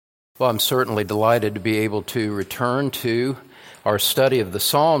Well, I'm certainly delighted to be able to return to our study of the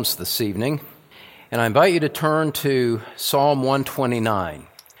Psalms this evening. And I invite you to turn to Psalm 129.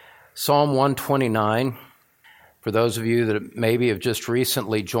 Psalm 129, for those of you that maybe have just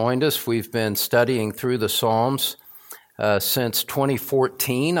recently joined us, we've been studying through the Psalms since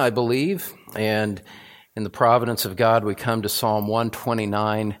 2014, I believe. And in the providence of God, we come to Psalm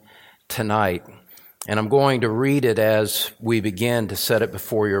 129 tonight. And I'm going to read it as we begin to set it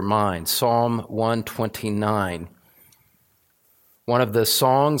before your mind. Psalm 129, one of the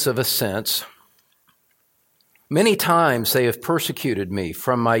songs of ascents. Many times they have persecuted me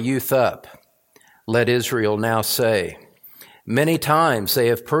from my youth up, let Israel now say. Many times they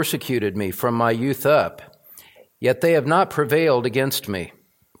have persecuted me from my youth up, yet they have not prevailed against me.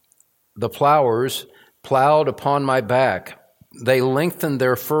 The plowers plowed upon my back, they lengthened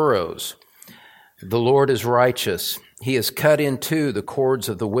their furrows. The Lord is righteous. He has cut in two the cords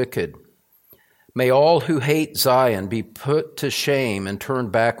of the wicked. May all who hate Zion be put to shame and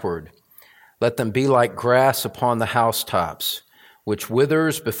turned backward. Let them be like grass upon the housetops, which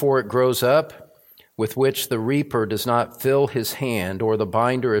withers before it grows up, with which the reaper does not fill his hand, or the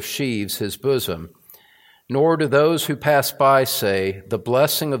binder of sheaves his bosom. Nor do those who pass by say, the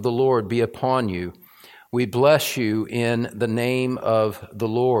blessing of the Lord be upon you. We bless you in the name of the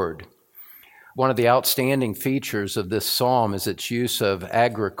Lord. One of the outstanding features of this psalm is its use of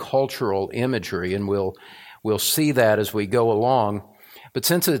agricultural imagery, and we'll see that as we go along. But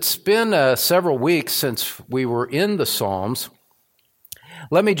since it's been several weeks since we were in the Psalms,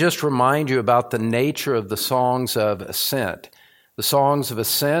 let me just remind you about the nature of the songs of ascent. The songs of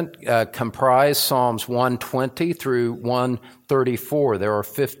ascent comprise Psalms 120 through 134. There are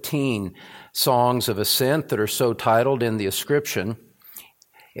 15 songs of ascent that are so titled in the inscription.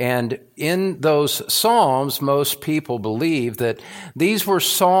 And in those psalms, most people believe that these were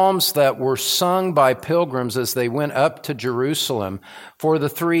psalms that were sung by pilgrims as they went up to Jerusalem for the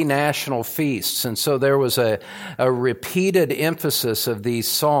three national feasts. And so there was a repeated emphasis of these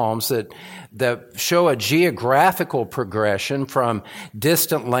psalms that show a geographical progression from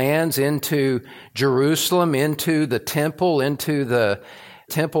distant lands into Jerusalem, into the temple, into the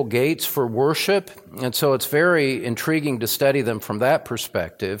temple gates for worship, and so it's very intriguing to study them from that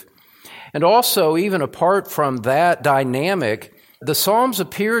perspective. And also, even apart from that dynamic, the Psalms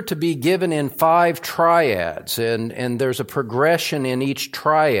appear to be given in 5 triads, and there's a progression in each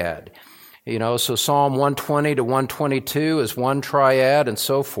triad. So Psalm 120 to 122 is one triad, and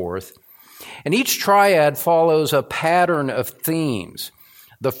so forth. And each triad follows a pattern of themes.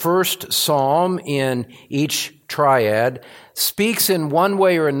 The first psalm in each triad speaks in one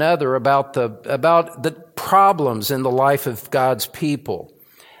way or another about the problems in the life of God's people.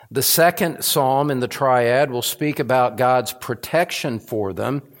 The second psalm in the triad will speak about God's protection for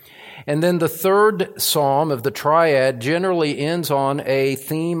them. And then the third psalm of the triad generally ends on a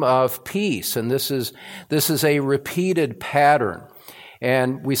theme of peace. And this is a repeated pattern.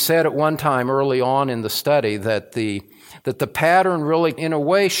 And we said at one time early on in the study that the pattern really, in a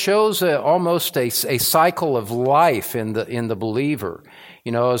way, shows almost a cycle of life in the believer.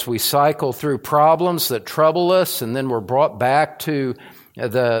 As we cycle through problems that trouble us, and then we're brought back to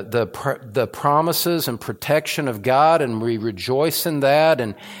the promises and protection of God, and we rejoice in that,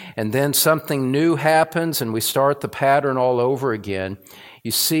 and then something new happens, and we start the pattern all over again. You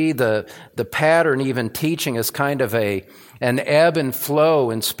see the pattern even teaching us kind of an ebb and flow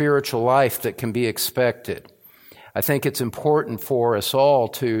in spiritual life that can be expected. I think it's important for us all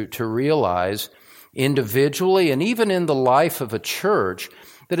to realize individually and even in the life of a church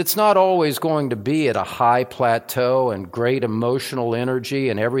that it's not always going to be at a high plateau and great emotional energy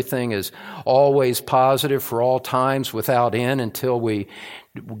and everything is always positive for all times without end until we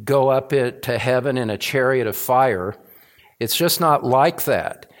go up to heaven in a chariot of fire. It's just not like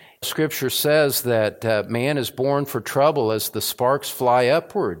that. Scripture says that man is born for trouble as the sparks fly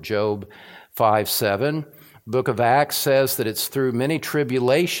upward, Job 5:7. The book of Acts says that it's through many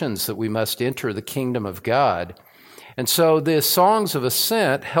tribulations that we must enter the kingdom of God. And so the songs of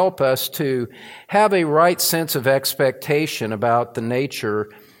ascent help us to have a right sense of expectation about the nature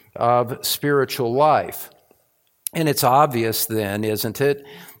of spiritual life. And it's obvious then, isn't it,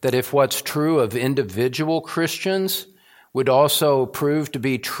 that if what's true of individual Christians would also prove to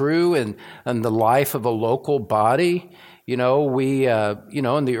be true in the life of a local body. In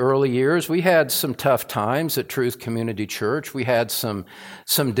the early years, we had some tough times at Truth Community Church. We had some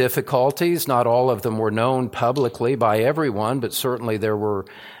difficulties. Not all of them were known publicly by everyone, but certainly there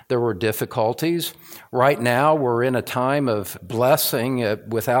were difficulties. Right now, we're in a time of blessing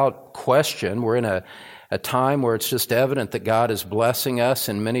without question. We're in a time where it's just evident that God is blessing us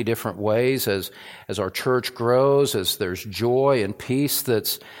in many different ways as our church grows, as there's joy and peace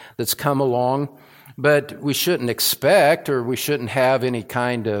that's come along. But we shouldn't expect, or we shouldn't have any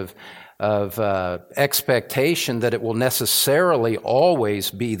kind of expectation that it will necessarily always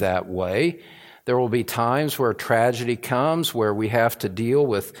be that way. There will be times where tragedy comes, where we have to deal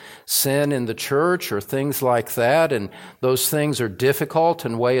with sin in the church or things like that, and those things are difficult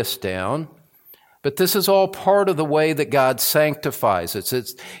and weigh us down. But this is all part of the way that God sanctifies us.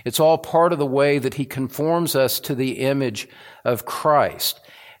 It's all part of the way that He conforms us to the image of Christ.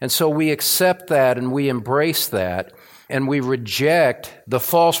 And so we accept that and we embrace that, and we reject the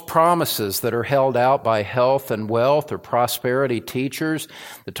false promises that are held out by health and wealth or prosperity teachers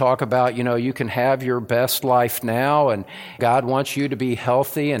that talk about, you can have your best life now and God wants you to be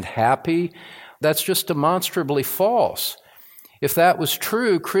healthy and happy. That's just demonstrably false. If that was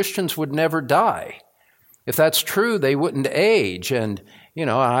true, Christians would never die. If that's true, they wouldn't age. And,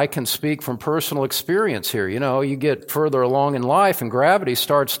 I can speak from personal experience here. You get further along in life and gravity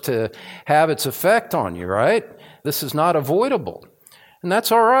starts to have its effect on you, right? This is not avoidable. And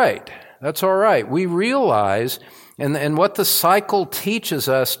that's all right. That's all right. We realize, and what the cycle teaches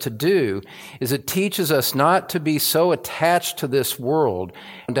us to do is it teaches us not to be so attached to this world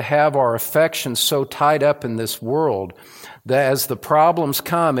and to have our affections so tied up in this world that as the problems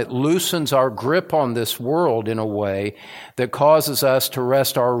come, it loosens our grip on this world in a way that causes us to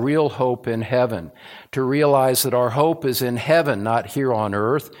rest our real hope in heaven, to realize that our hope is in heaven, not here on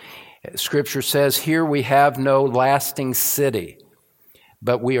earth. Scripture says, here we have no lasting city,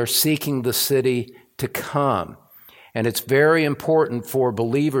 but we are seeking the city to come. And it's very important for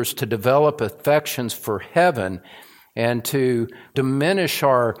believers to develop affections for heaven and to diminish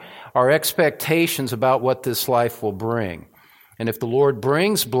our expectations about what this life will bring. And if the Lord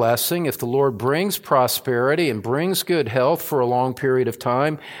brings blessing, if the Lord brings prosperity and brings good health for a long period of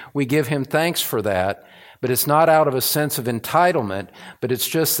time, we give Him thanks for that. But it's not out of a sense of entitlement, but it's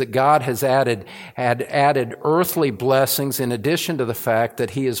just that God has added earthly blessings in addition to the fact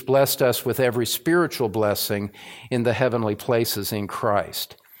that He has blessed us with every spiritual blessing in the heavenly places in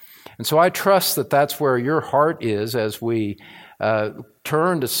Christ. And so I trust that that's where your heart is as we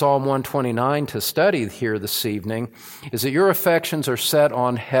turn to Psalm 129 to study here this evening, is that your affections are set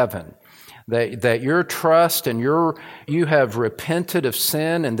on heaven. That your trust and you have repented of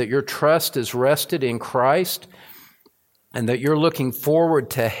sin and that your trust is rested in Christ and that you're looking forward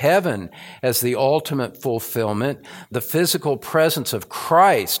to heaven as the ultimate fulfillment. The physical presence of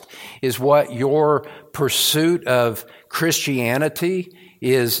Christ is what your pursuit of Christianity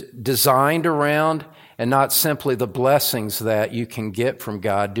is designed around, and not simply the blessings that you can get from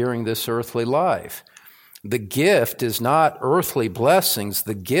God during this earthly life. The gift is not earthly blessings.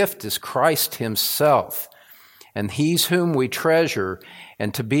 The gift is Christ Himself. And He's whom we treasure.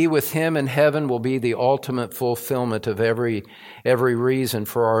 And to be with Him in heaven will be the ultimate fulfillment of every reason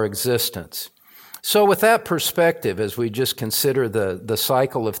for our existence. So with that perspective, as we just consider the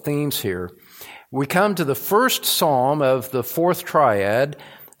cycle of themes here, we come to the first psalm of the fourth triad,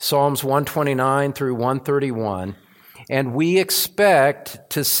 Psalms 129 through 131. And we expect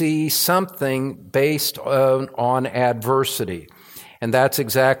to see something based on adversity. And that's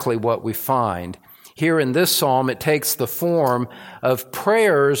exactly what we find. Here in this psalm, it takes the form of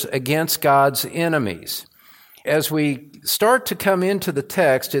prayers against God's enemies. As we start to come into the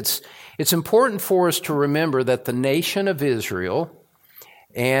text, it's important for us to remember that the nation of Israel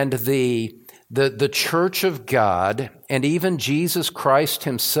and the church of God, and even Jesus Christ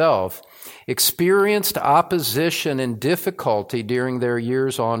Himself, experienced opposition and difficulty during their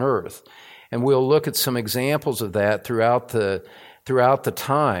years on earth. And we'll look at some examples of that throughout the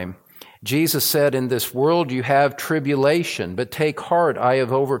time. Jesus said, in this world you have tribulation, but take heart, I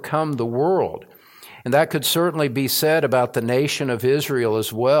have overcome the world. And that could certainly be said about the nation of Israel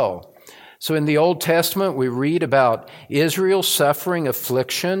as well. So in the Old Testament, we read about Israel suffering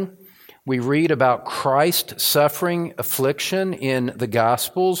affliction. We read about Christ suffering affliction in the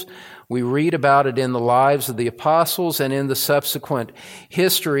Gospels. We read about it in the lives of the apostles and in the subsequent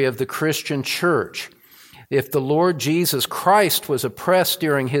history of the Christian church. If the Lord Jesus Christ was oppressed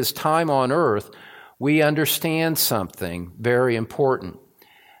during His time on earth, we understand something very important,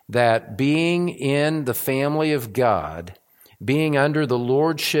 that being in the family of God, being under the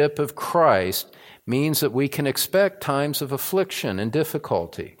lordship of Christ, means that we can expect times of affliction and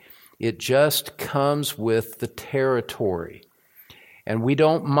difficulty. It just comes with the territory. And we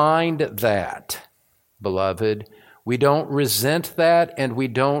don't mind that, beloved. We don't resent that and we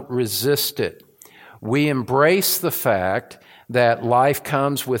don't resist it. We embrace the fact that life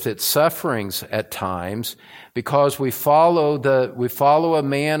comes with its sufferings at times because we follow a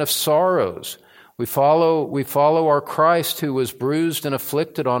man of sorrows. We follow our Christ who was bruised and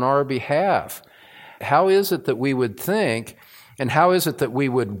afflicted on our behalf. How is it that we would think, and how is it that we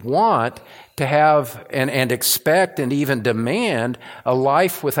would want to have and expect and even demand a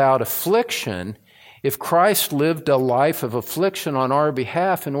life without affliction if Christ lived a life of affliction on our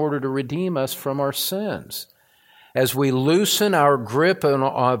behalf in order to redeem us from our sins? As we loosen our grip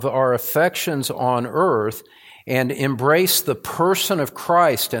of our affections on earth and embrace the person of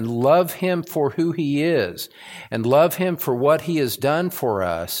Christ and love Him for who He is and love Him for what He has done for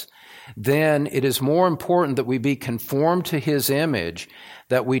us, then it is more important that we be conformed to His image,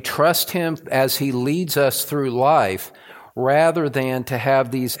 that we trust Him as He leads us through life, rather than to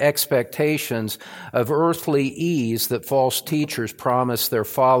have these expectations of earthly ease that false teachers promise their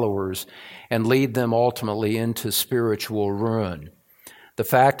followers and lead them ultimately into spiritual ruin. The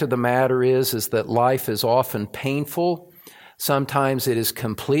fact of the matter is that life is often painful. Sometimes it is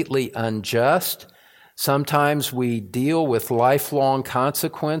completely unjust. Sometimes we deal with lifelong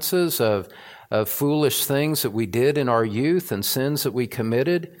consequences of foolish things that we did in our youth and sins that we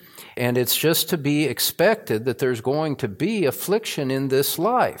committed. And it's just to be expected that there's going to be affliction in this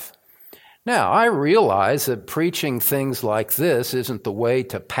life. Now, I realize that preaching things like this isn't the way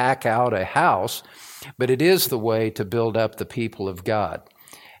to pack out a house, but it is the way to build up the people of God.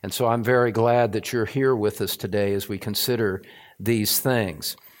 And so I'm very glad that you're here with us today as we consider these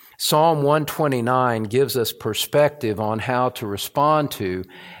things. Psalm 129 gives us perspective on how to respond to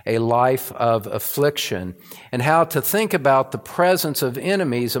a life of affliction and how to think about the presence of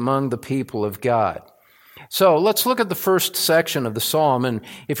enemies among the people of God. So let's look at the first section of the psalm, and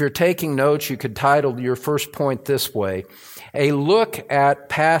if you're taking notes, you could title your first point this way: A Look at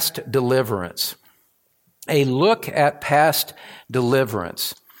Past Deliverance. A look at past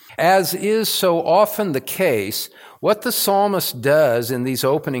deliverance. As is so often the case, what the psalmist does in these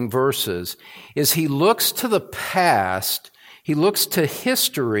opening verses is he looks to the past, he looks to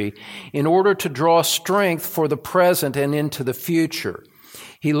history in order to draw strength for the present and into the future.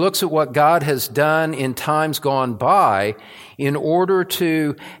 He looks at what God has done in times gone by in order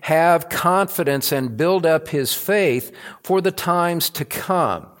to have confidence and build up his faith for the times to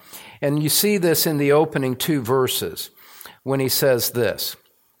come. And you see this in the opening two verses when he says this: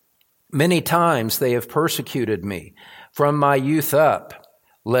 "Many times they have persecuted me from my youth up,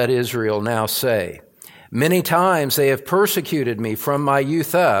 let Israel now say. Many times they have persecuted me from my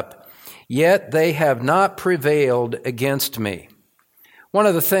youth up, yet they have not prevailed against me." One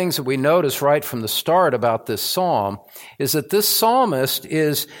of the things that we notice right from the start about this psalm is that this psalmist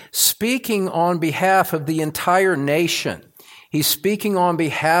is speaking on behalf of the entire nation. He's speaking on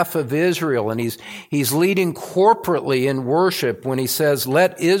behalf of Israel, and he's leading corporately in worship when he says,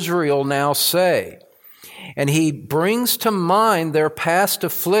 "Let Israel now say." And he brings to mind their past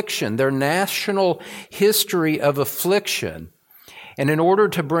affliction, their national history of affliction. And in order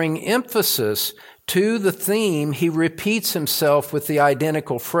to bring emphasis to the theme, he repeats himself with the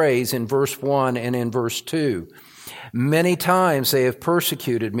identical phrase in verse 1 and in verse 2. "Many times they have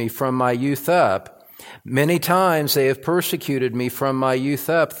persecuted me from my youth up. Many times they have persecuted me from my youth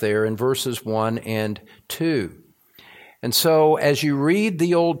up," there in verses 1 and 2. And so as you read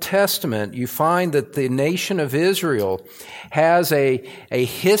the Old Testament, you find that the nation of Israel has a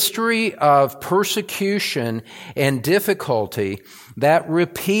history of persecution and difficulty that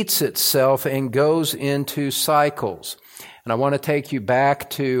repeats itself and goes into cycles. And I want to take you back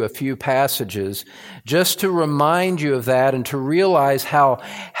to a few passages just to remind you of that and to realize how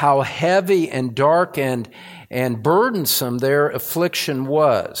heavy and dark and burdensome their affliction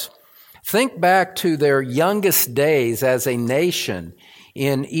was. Think back to their youngest days as a nation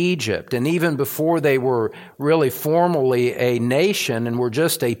in Egypt, and even before they were really formally a nation and were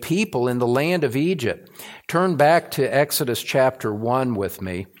just a people in the land of Egypt. Turn back to Exodus chapter 1 with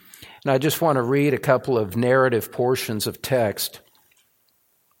me. And I just want to read a couple of narrative portions of text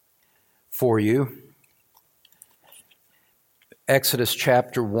for you. Exodus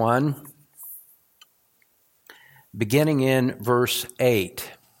chapter 1, beginning in verse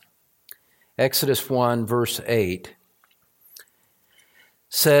 8. Exodus 1, verse 8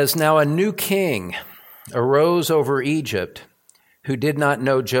 says, "Now a new king arose over Egypt who did not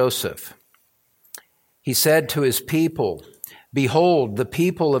know Joseph. He said to his people, 'Behold, the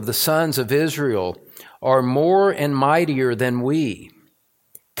people of the sons of Israel are more and mightier than we.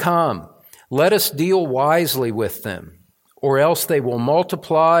 Come, let us deal wisely with them, or else they will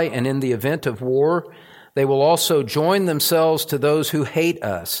multiply, and in the event of war, they will also join themselves to those who hate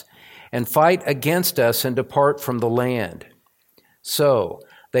us and fight against us and depart from the land.' So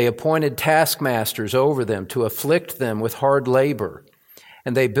they appointed taskmasters over them to afflict them with hard labor.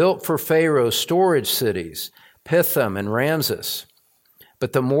 And they built for Pharaoh storage cities, Pithom and Ramses.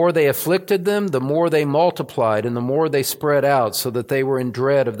 But the more they afflicted them, the more they multiplied, and the more they spread out, so that they were in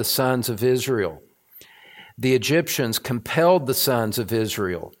dread of the sons of Israel. The Egyptians compelled the sons of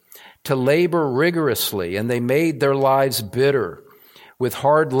Israel to labor rigorously, and they made their lives bitter with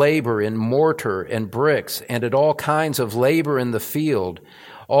hard labor in mortar and bricks, and at all kinds of labor in the field,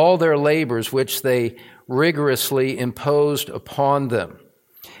 all their labors which they rigorously imposed upon them.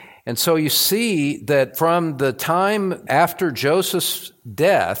 And so you see that from the time after Joseph's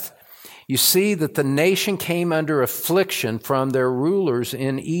death, you see that the nation came under affliction from their rulers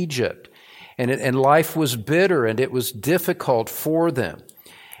in Egypt. And life was bitter and it was difficult for them.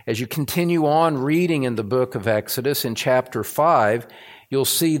 As you continue on reading in the book of Exodus in chapter 5, you'll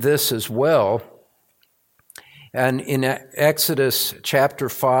see this as well. And in Exodus chapter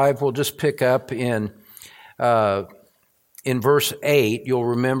 5, we'll just pick up in verse 8. You'll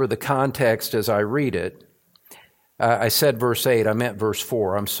remember the context as I read it. I said verse 8, I meant verse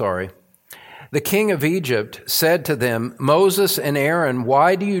 4, I'm sorry. The king of Egypt said to them, Moses and Aaron,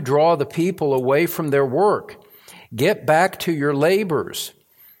 why do you draw the people away from their work? Get back to your labors.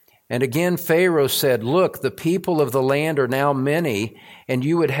 And again Pharaoh said, look, the people of the land are now many, and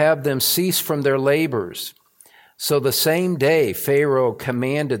you would have them cease from their labors. So the same day Pharaoh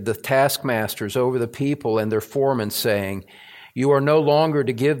commanded the taskmasters over the people and their foremen, saying, you are no longer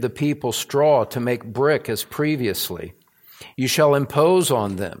to give the people straw to make brick as previously. You shall impose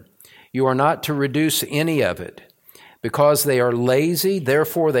on them. You are not to reduce any of it. Because they are lazy,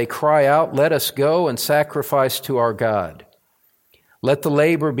 therefore they cry out, let us go and sacrifice to our God. Let the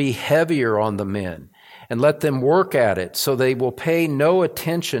labor be heavier on the men, and let them work at it, so they will pay no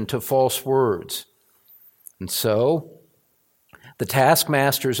attention to false words. And so the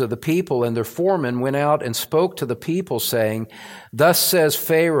taskmasters of the people and their foremen went out and spoke to the people, saying, thus says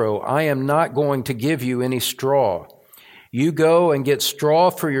Pharaoh, I am not going to give you any straw. You go and get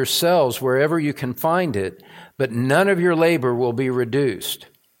straw for yourselves wherever you can find it, but none of your labor will be reduced.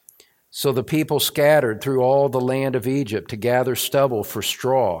 So the people scattered through all the land of Egypt to gather stubble for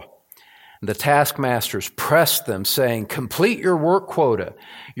straw. The taskmasters pressed them, saying, complete your work quota,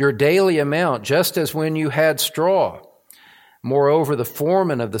 your daily amount, just as when you had straw. Moreover, the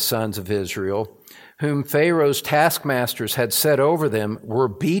foremen of the sons of Israel, whom Pharaoh's taskmasters had set over them, were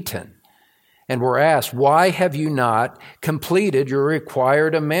beaten and were asked, why have you not completed your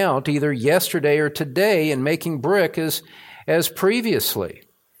required amount either yesterday or today in making brick as previously?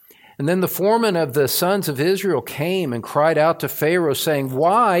 And then the foreman of the sons of Israel came and cried out to Pharaoh, saying,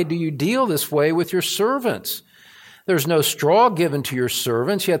 why do you deal this way with your servants? There's no straw given to your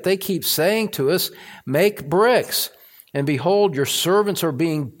servants, yet they keep saying to us, make bricks. And behold, your servants are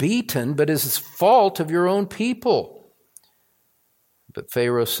being beaten, but it is the fault of your own people. But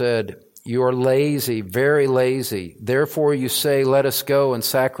Pharaoh said, you are lazy, very lazy. Therefore you say, let us go and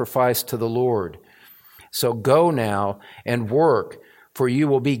sacrifice to the Lord. So go now and work, for you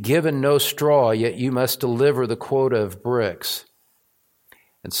will be given no straw, yet you must deliver the quota of bricks.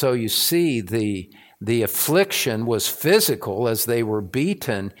 And so you see the affliction was physical as they were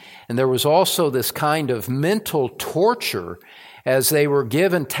beaten, and there was also this kind of mental torture as they were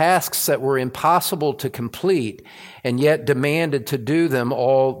given tasks that were impossible to complete and yet demanded to do them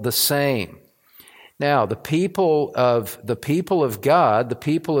all the same. Now, the people of God, the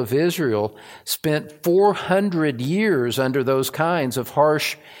people of Israel, spent 400 years under those kinds of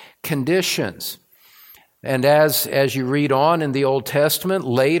harsh conditions. And as you read on in the Old Testament,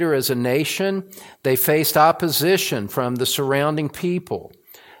 later as a nation, they faced opposition from the surrounding people.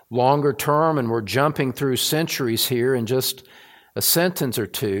 Longer term, and we're jumping through centuries here in just a sentence or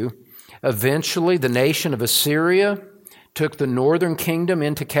two, eventually the nation of Assyria took the northern kingdom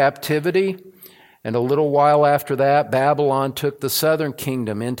into captivity, and a little while after that, Babylon took the southern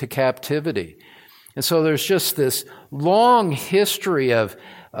kingdom into captivity. And so there's just this long history of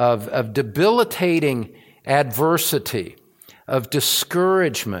debilitating adversity, of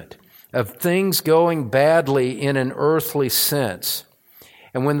discouragement, of things going badly in an earthly sense.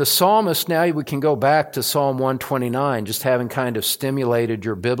 And when the psalmist, now we can go back to Psalm 129, just having kind of stimulated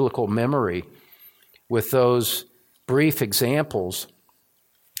your biblical memory with those brief examples.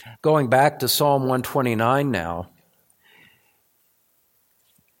 Going back to Psalm 129 now,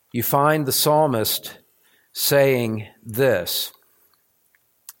 you find the psalmist saying this.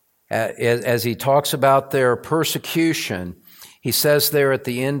 As he talks about their persecution, he says there at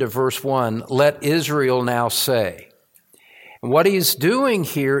the end of verse 1, let Israel now say. And what he's doing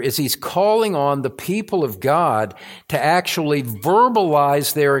here is he's calling on the people of God to actually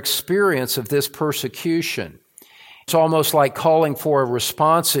verbalize their experience of this persecution. It's almost like calling for a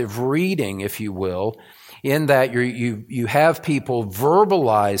responsive reading, if you will, in that you have people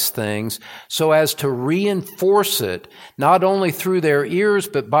verbalize things so as to reinforce it, not only through their ears,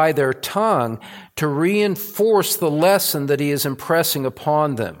 but by their tongue, to reinforce the lesson that he is impressing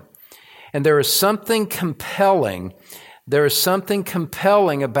upon them. And there is something compelling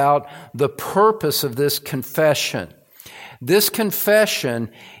about the purpose of this confession. This confession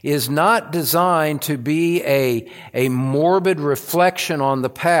is not designed to be a morbid reflection on the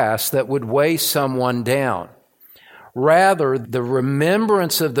past that would weigh someone down. Rather, the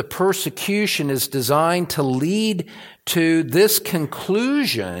remembrance of the persecution is designed to lead to this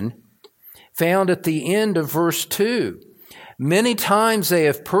conclusion found at the end of verse 2. Many times they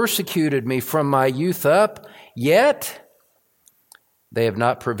have persecuted me from my youth up, yet they have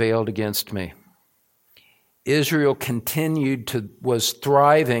not prevailed against me. Israel was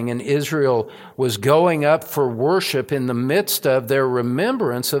thriving, and Israel was going up for worship in the midst of their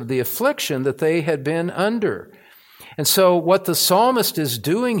remembrance of the affliction that they had been under. And so what the psalmist is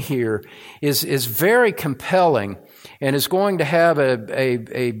doing here is very compelling and is going to have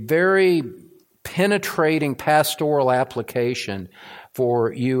a very penetrating pastoral application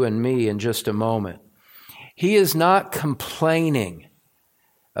for you and me in just a moment. He is not complaining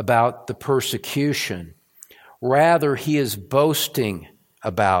about the persecution. Rather, he is boasting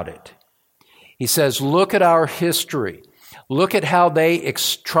about it. He says, look at our history. Look at how they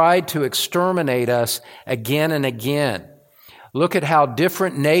tried to exterminate us again and again. Look at how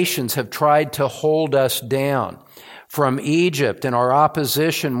different nations have tried to hold us down. From Egypt and our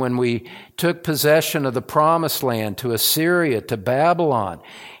opposition when we took possession of the promised land, to Assyria, to Babylon.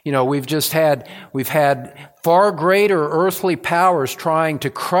 We've had far greater earthly powers trying to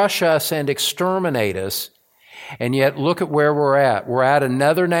crush us and exterminate us. And yet look at where we're at. We're at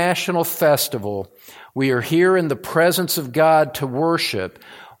another national festival. We are here in the presence of God to worship.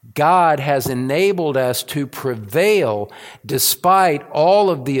 God has enabled us to prevail despite all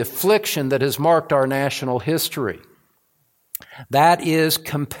of the affliction that has marked our national history. That is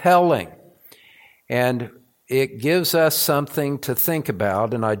compelling. And it gives us something to think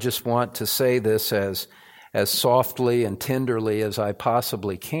about, and I just want to say this as softly and tenderly as I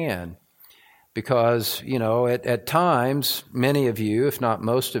possibly can. Because, at times, many of you, if not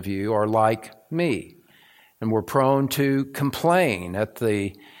most of you, are like me. And we're prone to complain at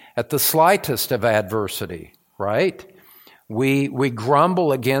the slightest of adversity, right? We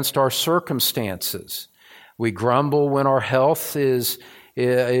grumble against our circumstances. We grumble when our health is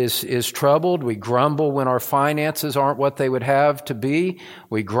troubled. We grumble when our finances aren't what they would have to be.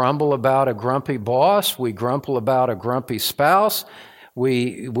 We grumble about a grumpy boss. We grumble about a grumpy spouse.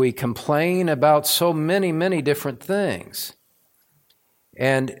 We complain about so many, many different things.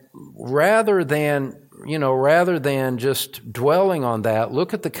 And rather than just dwelling on that,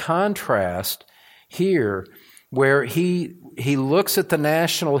 look at the contrast here where he looks at the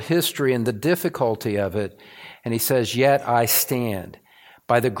national history and the difficulty of it, and he says, yet I stand.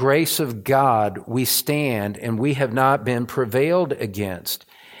 By the grace of God, we stand, and we have not been prevailed against.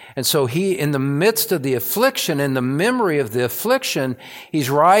 And so he, in the midst of the affliction, in the memory of the affliction, he's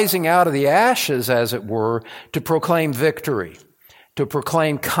rising out of the ashes, as it were, to proclaim victory, to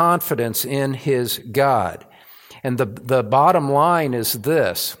proclaim confidence in his God. And the bottom line is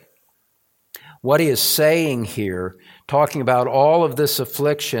this. What he is saying here, talking about all of this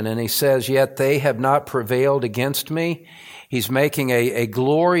affliction, and he says, yet they have not prevailed against me. He's making a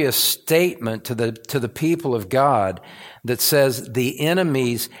glorious statement to the people of God that says the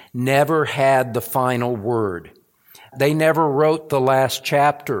enemies never had the final word. They never wrote the last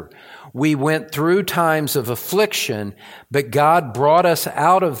chapter. We went through times of affliction, but God brought us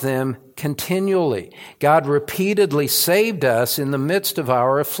out of them continually. God repeatedly saved us in the midst of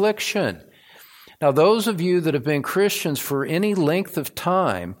our affliction. Now, those of you that have been Christians for any length of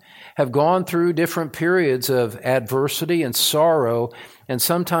time have gone through different periods of adversity and sorrow, and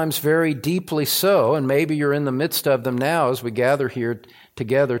sometimes very deeply so, and maybe you're in the midst of them now as we gather here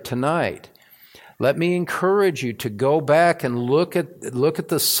together tonight. Let me encourage you to go back and look at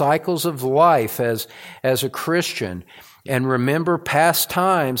the cycles of life as a Christian, and remember past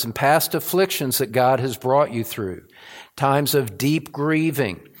times and past afflictions that God has brought you through. Times of deep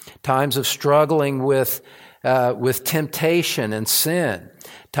grieving, times of struggling with with temptation and sin,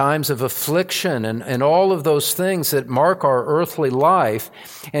 times of affliction and all of those things that mark our earthly life,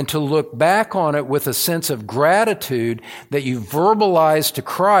 and to look back on it with a sense of gratitude that you verbalize to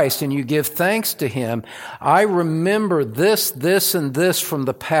Christ and you give thanks to Him. I remember this, and this from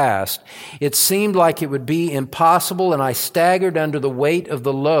the past. It seemed like it would be impossible, and I staggered under the weight of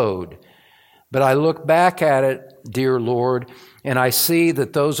the load. But I look back at it, dear Lord, and I see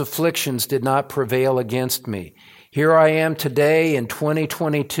that those afflictions did not prevail against me. Here I am today in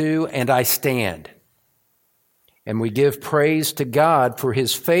 2022, and I stand. And we give praise to God for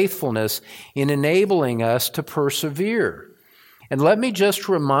His faithfulness in enabling us to persevere. And let me just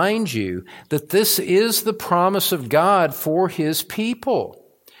remind you that this is the promise of God for His people.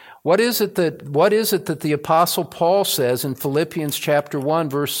 What is it that the Apostle Paul says in Philippians chapter 1,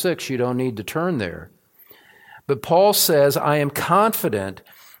 verse 6? You don't need to turn there. But Paul says, I am confident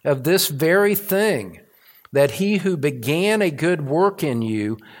of this very thing, that He who began a good work in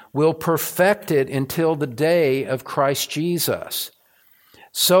you will perfect it until the day of Christ Jesus.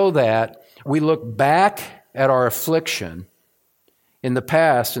 So that we look back at our affliction in the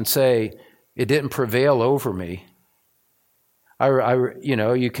past and say, it didn't prevail over me.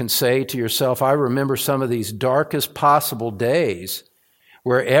 You can say to yourself, I remember some of these darkest possible days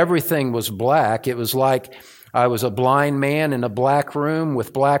where everything was black. It was like I was a blind man in a black room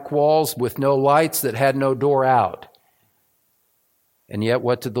with black walls with no lights that had no door out. And yet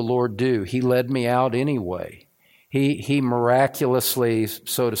what did the Lord do? He led me out anyway. He miraculously,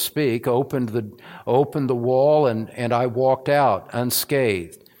 so to speak, opened the wall and I walked out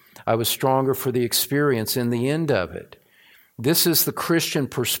unscathed. I was stronger for the experience in the end of it. This is the Christian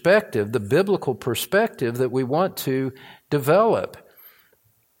perspective, the biblical perspective that we want to develop.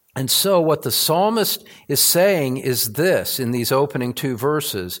 And so what the psalmist is saying is this in these opening two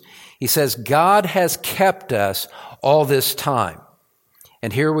verses. He says, God has kept us all this time.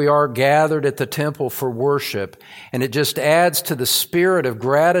 And here we are gathered at the temple for worship. And it just adds to the spirit of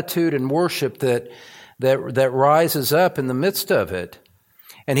gratitude and worship that rises up in the midst of it.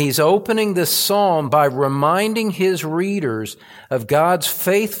 And he's opening this psalm by reminding his readers of God's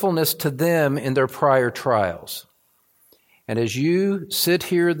faithfulness to them in their prior trials. And as you sit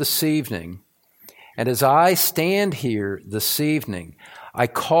here this evening, and as I stand here this evening, I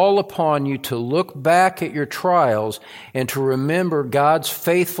call upon you to look back at your trials and to remember God's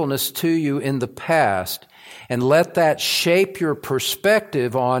faithfulness to you in the past, and let that shape your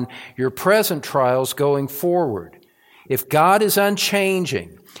perspective on your present trials going forward. If God is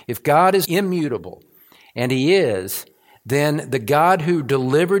unchanging, if God is immutable, and He is, then the God who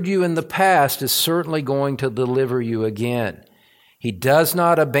delivered you in the past is certainly going to deliver you again. He does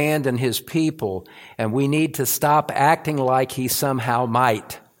not abandon His people, and we need to stop acting like He somehow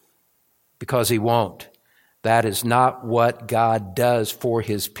might, because He won't. That is not what God does for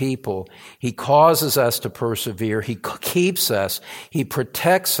His people. He causes us to persevere. He keeps us. He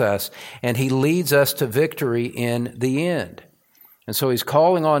protects us, and He leads us to victory in the end. And so He's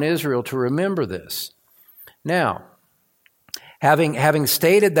calling on Israel to remember this. Now, having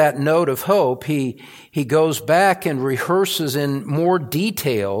stated that note of hope, he goes back and rehearses in more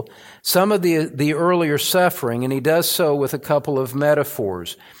detail some of the earlier suffering, and he does so with a couple of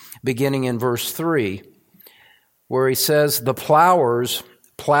metaphors, beginning in verse 3, where he says, the plowers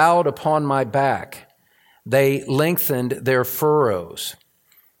plowed upon my back. They lengthened their furrows.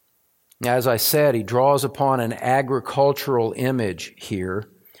 As I said, he draws upon an agricultural image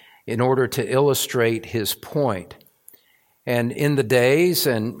here in order to illustrate his point. And in the days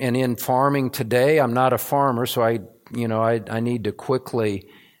and in farming today, I'm not a farmer, so I need to quickly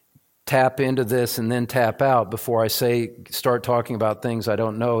tap into this and then tap out before I start talking about things I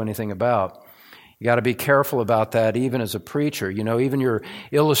don't know anything about. You got to be careful about that even as a preacher. Even your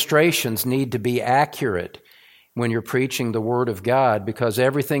illustrations need to be accurate when you're preaching the Word of God, because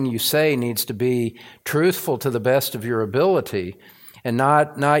everything you say needs to be truthful to the best of your ability, and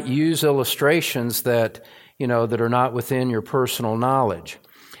not use illustrations that are not within your personal knowledge.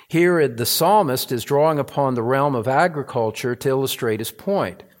 Here, the psalmist is drawing upon the realm of agriculture to illustrate his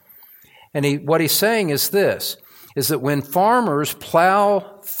point. And what he's saying is this, is that when farmers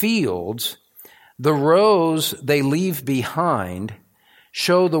plow fields, the rows they leave behind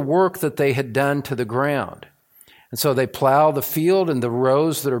show the work that they had done to the ground. And so they plow the field, and the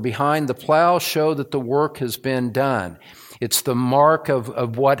rows that are behind the plow show that the work has been done. It's the mark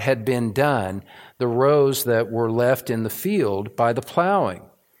of what had been done, the rows that were left in the field by the plowing.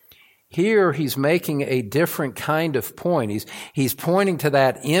 Here he's making a different kind of point. He's pointing to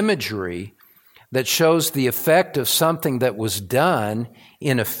that imagery that shows the effect of something that was done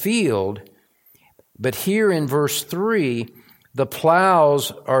in a field, But here in verse 3, the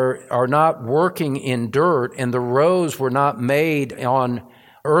plows are not working in dirt, and the rows were not made on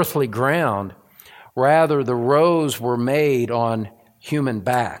earthly ground. Rather, the rows were made on human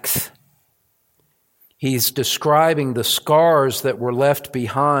backs. He's describing the scars that were left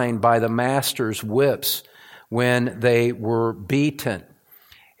behind by the master's whips when they were beaten.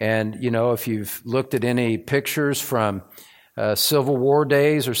 And, if you've looked at any pictures from Civil War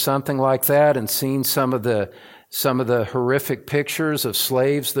days or something like that and seen some of the horrific pictures of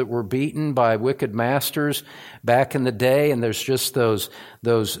slaves that were beaten by wicked masters back in the day, and there's just those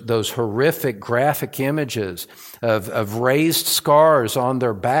horrific graphic images of raised scars on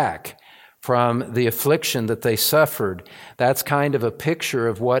their back from the affliction that they suffered. That's kind of a picture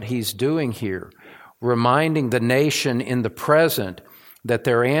of what he's doing here, reminding the nation in the present that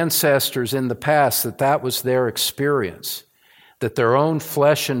their ancestors in the past, that was their experience, that their own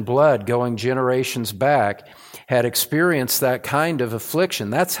flesh and blood going generations back had experienced that kind of affliction.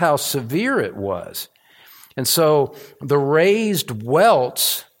 That's how severe it was. And so the raised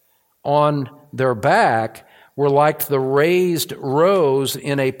welts on their back were like the raised rows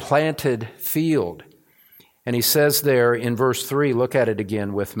in a planted field. And he says there in verse 3, look at it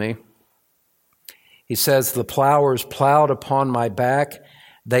again with me. He says, the plowers plowed upon my back,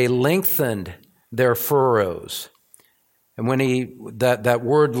 they lengthened their furrows. And when that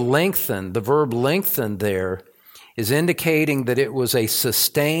word lengthen, the verb lengthen there, is indicating that it was a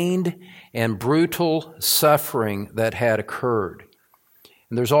sustained and brutal suffering that had occurred.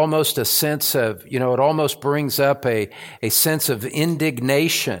 And there's almost a sense of, it almost brings up a sense of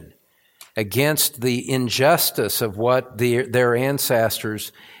indignation against the injustice of what their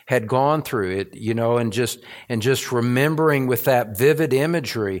ancestors had gone through. It, and just remembering with that vivid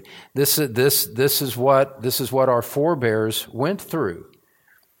imagery, this is what our forebears went through.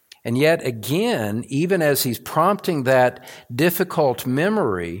 And yet again, even as he's prompting that difficult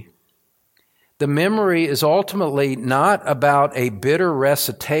memory, the memory is ultimately not about a bitter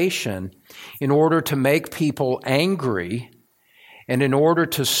recitation in order to make people angry and in order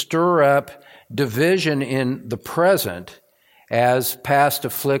to stir up division in the present, as past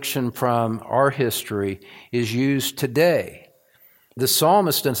affliction from our history is used today. The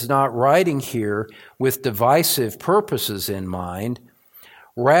psalmist is not writing here with divisive purposes in mind.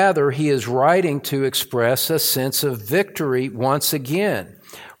 Rather, he is writing to express a sense of victory once again.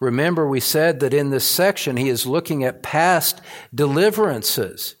 Remember, we said that in this section he is looking at past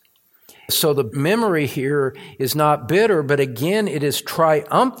deliverances. So the memory here is not bitter, but again it is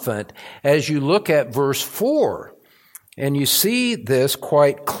triumphant as you look at verse 4. And you see this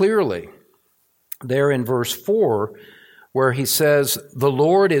quite clearly there in verse 4, where he says, the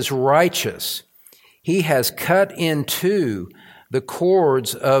Lord is righteous. He has cut in two the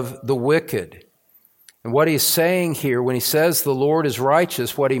cords of the wicked. And what he's saying here, when he says the Lord is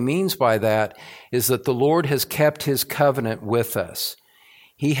righteous, what he means by that is that the Lord has kept his covenant with us.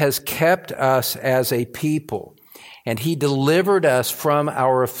 He has kept us as a people, and he delivered us from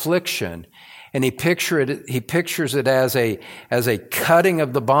our affliction. And he pictures it as a cutting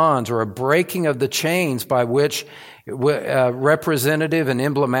of the bonds or a breaking of the chains by which, representative and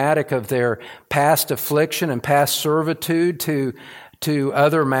emblematic of their past affliction and past servitude to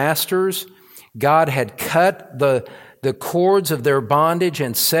other masters, God had cut the cords of their bondage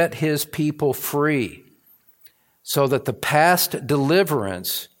and set his people free, so that the past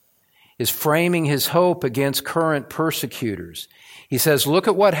deliverance is framing his hope against current persecutors. He says, look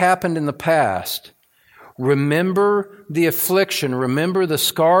at what happened in the past. Remember the affliction, remember the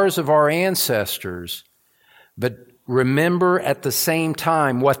scars of our ancestors, but remember at the same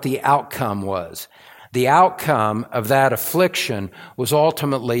time what the outcome was. The outcome of that affliction was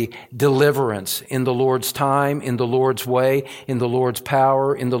ultimately deliverance in the Lord's time, in the Lord's way, in the Lord's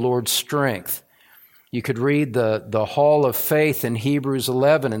power, in the Lord's strength. You could read the Hall of Faith in Hebrews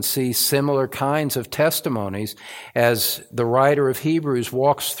 11 and see similar kinds of testimonies as the writer of Hebrews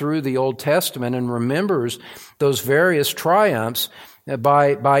walks through the Old Testament and remembers those various triumphs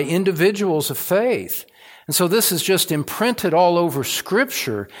by individuals of faith. And so this is just imprinted all over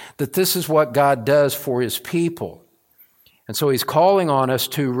Scripture that this is what God does for his people. And so he's calling on us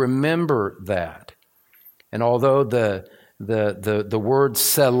to remember that. And although the word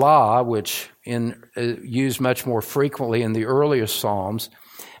Selah, which used much more frequently in the earlier Psalms,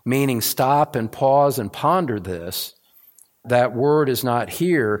 meaning stop and pause and ponder this, that word is not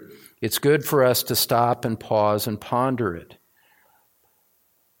here. It's good for us to stop and pause and ponder it.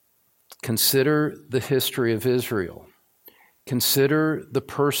 Consider the history of Israel. Consider the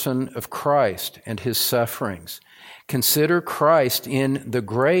person of Christ and his sufferings. Consider Christ in the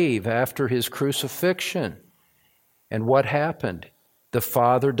grave after his crucifixion. And what happened? The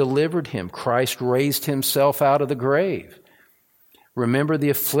Father delivered him. Christ raised himself out of the grave. Remember the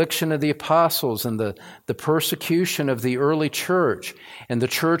affliction of the apostles and the persecution of the early church. And the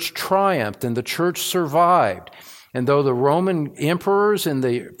church triumphed and the church survived. And though the Roman emperors in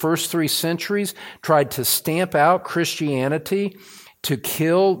the first 3 centuries tried to stamp out Christianity, to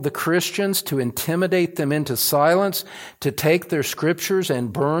kill the Christians, to intimidate them into silence, to take their scriptures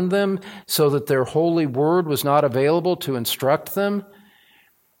and burn them so that their holy word was not available to instruct them,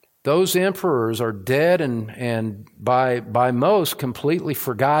 those emperors are dead and by most completely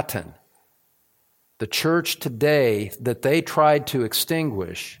forgotten. The church today that they tried to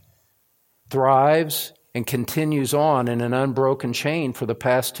extinguish thrives and continues on in an unbroken chain for the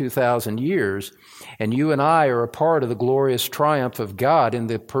past 2,000 years. And you and I are a part of the glorious triumph of God in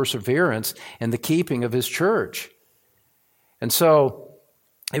the perseverance and the keeping of his church. And so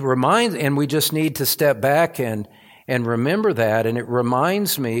it reminds, and we just need to step back and remember that. And it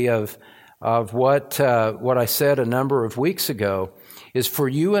reminds me of what I said a number of weeks ago, is for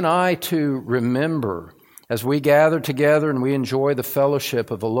you and I to remember as we gather together and we enjoy the fellowship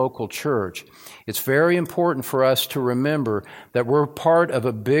of a local church. It's very important for us to remember that we're part of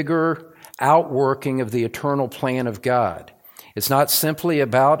a bigger outworking of the eternal plan of God. It's not simply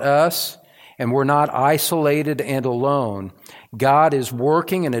about us, and we're not isolated and alone. God is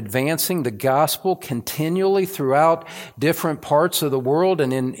working and advancing the gospel continually throughout different parts of the world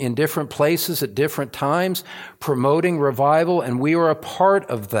and in different places at different times, promoting revival, and we are a part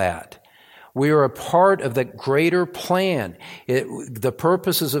of that. We are a part of the greater plan. The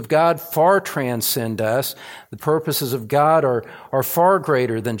purposes of God far transcend us. The purposes of God are far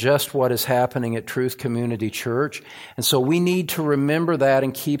greater than just what is happening at Truth Community Church. And so we need to remember that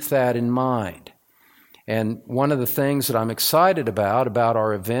and keep that in mind. And one of the things that I'm excited about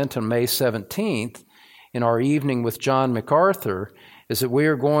our event on May 17th, in our evening with John MacArthur, is that we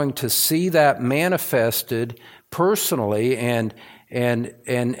are going to see that manifested personally and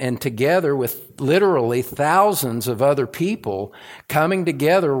together with literally thousands of other people coming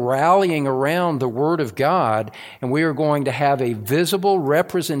together, rallying around the Word of God, and we are going to have a visible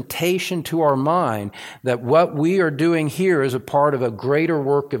representation to our mind that what we are doing here is a part of a greater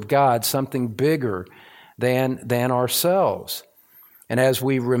work of God, something bigger than ourselves. And as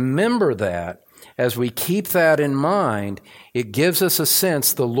we remember that, as we keep that in mind, it gives us a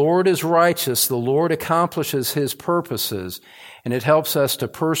sense the Lord is righteous, the Lord accomplishes his purposes, and it helps us to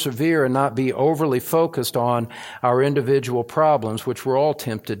persevere and not be overly focused on our individual problems, which we're all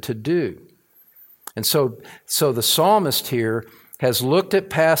tempted to do. And so the psalmist here has looked at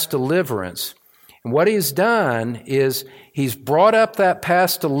past deliverance, and what he's done is he's brought up that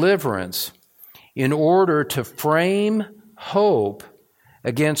past deliverance in order to frame hope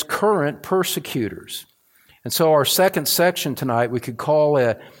against current persecutors. And so our second section tonight, we could call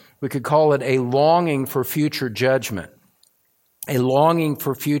it a longing for future judgment. A longing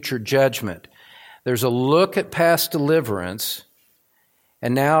for future judgment. There's a look at past deliverance,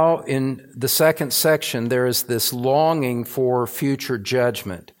 and now in the second section there is this longing for future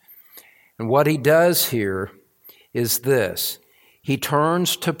judgment. And what he does here is this. He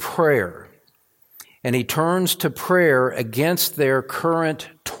turns to prayer. And he turns to prayer against their current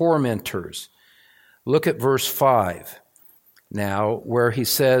tormentors. Look at verse 5 now, where he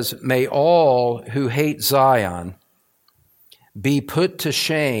says, "May all who hate Zion be put to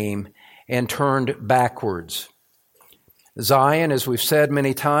shame and turned backwards." Zion, as we've said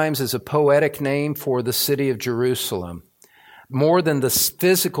many times, is a poetic name for the city of Jerusalem. More than the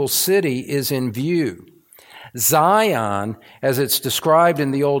physical city is in view. Zion, as it's described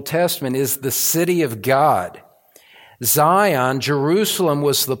in the Old Testament, is the city of God. Zion, Jerusalem,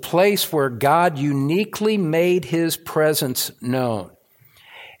 was the place where God uniquely made his presence known.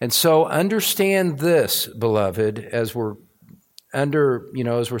 And so understand this, beloved, as we're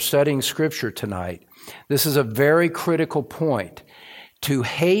studying Scripture tonight. This is a very critical point. To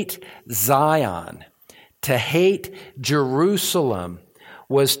hate Zion, to hate Jerusalem,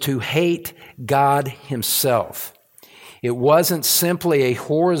 was to hate God himself. It wasn't simply a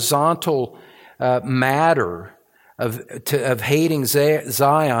horizontal matter of hating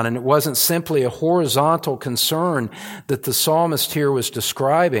Zion, and it wasn't simply a horizontal concern that the psalmist here was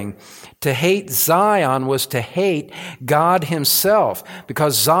describing. To hate Zion was to hate God himself,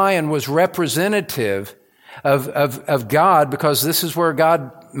 because Zion was representative of God, because this is where God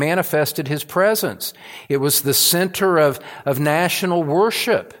manifested his presence. It was the center of national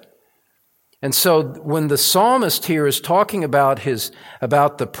worship. And so when the psalmist here is talking about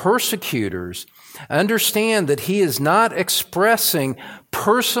the persecutors, understand that he is not expressing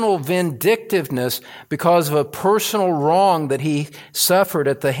personal vindictiveness because of a personal wrong that he suffered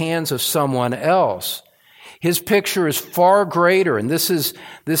at the hands of someone else. His picture is far greater, and this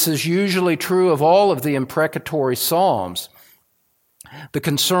is usually true of all of the imprecatory psalms. The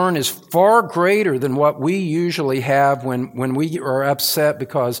concern is far greater than what we usually have when we are upset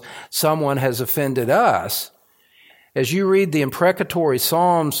because someone has offended us. As you read the imprecatory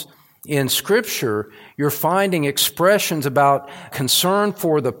psalms in Scripture, you're finding expressions about concern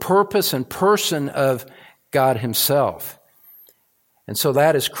for the purpose and person of God Himself. And so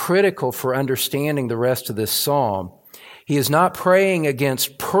that is critical for understanding the rest of this psalm. He is not praying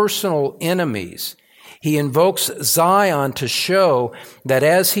against personal enemies. He invokes Zion to show that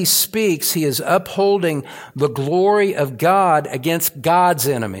as he speaks, he is upholding the glory of God against God's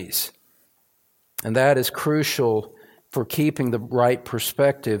enemies. And that is crucial for keeping the right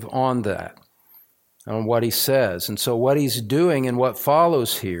perspective on that, on what he says. And so what he's doing and what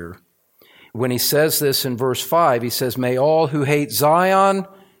follows here, when he says this in verse 5, he says, "May all who hate Zion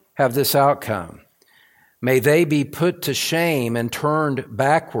have this outcome. May they be put to shame and turned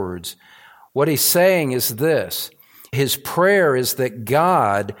backwards." What he's saying is this: his prayer is that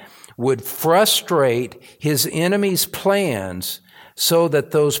God would frustrate his enemies' plans so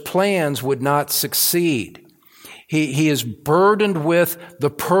that those plans would not succeed. He is burdened with the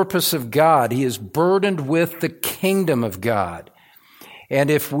purpose of God. He is burdened with the kingdom of God. And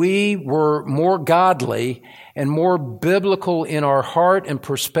if we were more godly and more biblical in our heart and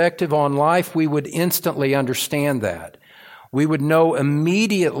perspective on life, we would instantly understand that. We would know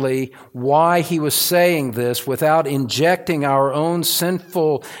immediately why he was saying this without injecting our own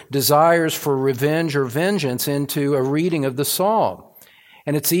sinful desires for revenge or vengeance into a reading of the psalm.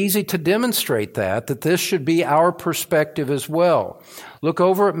 And it's easy to demonstrate that this should be our perspective as well. Look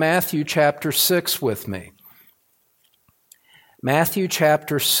over at Matthew chapter 6 with me. Matthew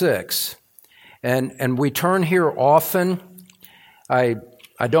chapter 6. And we turn here often. I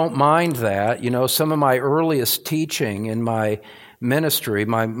don't mind that. You know, some of my earliest teaching in my ministry,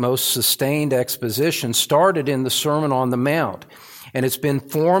 my most sustained exposition, started in the Sermon on the Mount. And it's been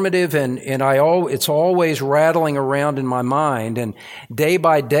formative, and it's always rattling around in my mind. And day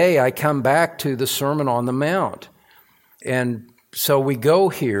by day, I come back to the Sermon on the Mount. And so we go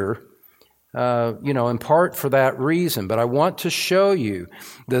here, in part for that reason. But I want to show you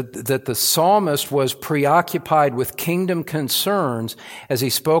that the psalmist was preoccupied with kingdom concerns as he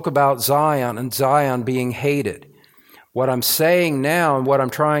spoke about Zion and Zion being hated. What I'm saying now and what I'm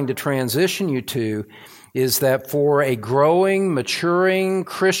trying to transition you to is that for a growing, maturing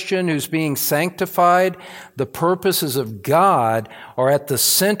Christian who's being sanctified, the purposes of God are at the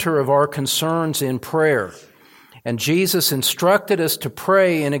center of our concerns in prayer. And Jesus instructed us to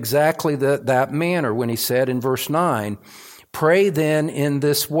pray in exactly that manner when he said in verse 9, "Pray then in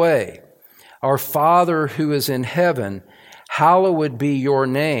this way, Our Father who is in heaven, hallowed be your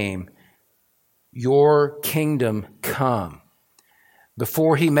name, your kingdom come."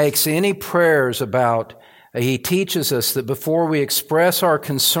 Before he makes any prayers he teaches us that before we express our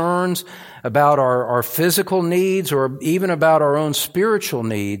concerns about our physical needs or even about our own spiritual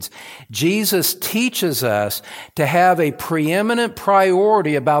needs, Jesus teaches us to have a preeminent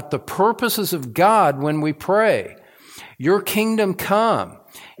priority about the purposes of God when we pray. Your kingdom come.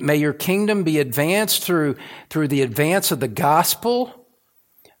 May your kingdom be advanced through the advance of the gospel.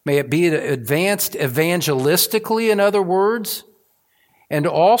 May it be advanced evangelistically, in other words. And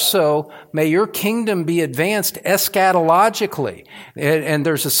also, may your kingdom be advanced eschatologically. And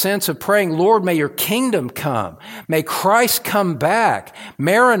there's a sense of praying, Lord, may your kingdom come. May Christ come back.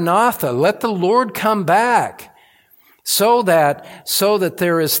 Maranatha, let the Lord come back. So that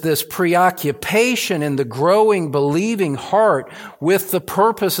there is this preoccupation in the growing, believing heart with the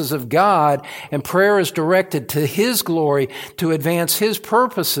purposes of God, and prayer is directed to His glory to advance His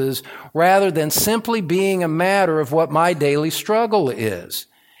purposes rather than simply being a matter of what my daily struggle is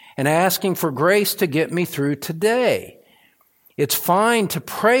and asking for grace to get me through today. It's fine to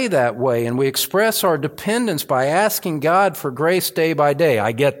pray that way, and we express our dependence by asking God for grace day by day.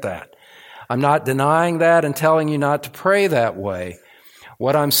 I get that. I'm not denying that and telling you not to pray that way.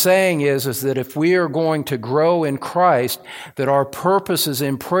 What I'm saying is that if we are going to grow in Christ, that our purposes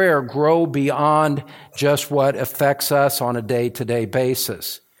in prayer grow beyond just what affects us on a day-to-day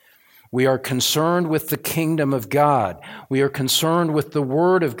basis. We are concerned with the kingdom of God. We are concerned with the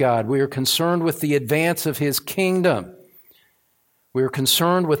Word of God. We are concerned with the advance of His kingdom. We are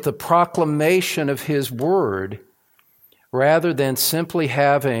concerned with the proclamation of His Word rather than simply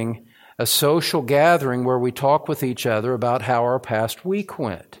having a social gathering where we talk with each other about how our past week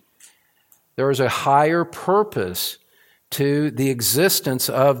went. There is a higher purpose to the existence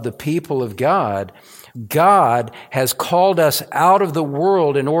of the people of God. God has called us out of the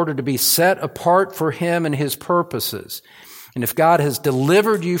world in order to be set apart for Him and His purposes. And if God has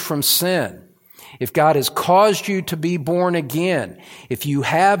delivered you from sin, if God has caused you to be born again, if you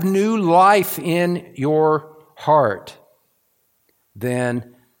have new life in your heart,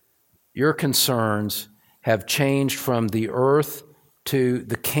 then your concerns have changed from the earth to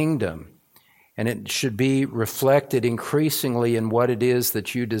the kingdom. And it should be reflected increasingly in what it is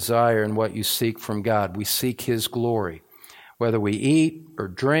that you desire and what you seek from God. We seek His glory. Whether we eat or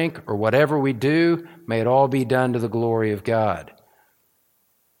drink or whatever we do, may it all be done to the glory of God.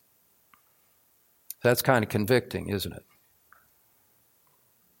 That's kind of convicting, isn't it?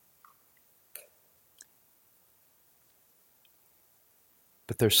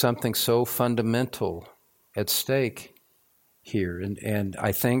 But there's something so fundamental at stake here. And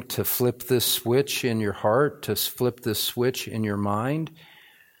I think to flip this switch in your heart, to flip this switch in your mind,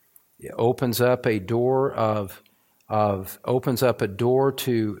 it opens up a door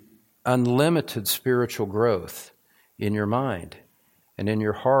to unlimited spiritual growth in your mind and in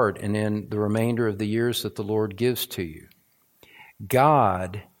your heart and in the remainder of the years that the Lord gives to you.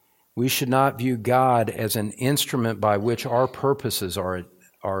 God, we should not view God as an instrument by which our purposes are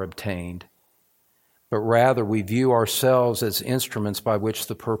obtained, but rather we view ourselves as instruments by which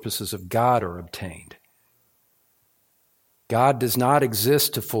the purposes of God are obtained. God does not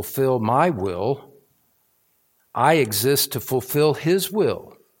exist to fulfill my will. I exist to fulfill His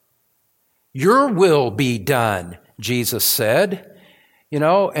will. Your will be done, Jesus said. You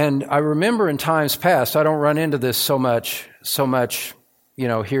know, and I remember in times past, I don't run into this so much,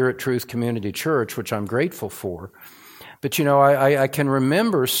 here at Truth Community Church, which I'm grateful for. But, I can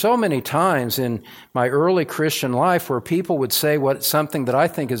remember so many times in my early Christian life where people would say something that I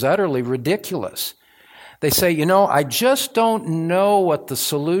think is utterly ridiculous. They say, I just don't know what the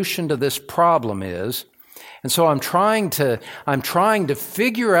solution to this problem is. And so I'm trying to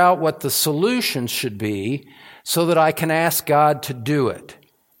figure out what the solution should be so that I can ask God to do it.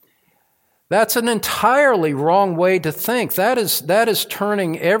 That's an entirely wrong way to think. That is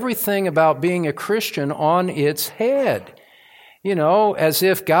turning everything about being a Christian on its head. As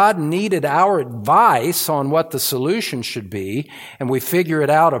if God needed our advice on what the solution should be, and we figure it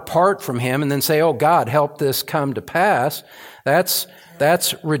out apart from Him and then say, oh, God, help this come to pass. That's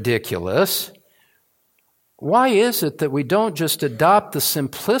ridiculous. Why is it that we don't just adopt the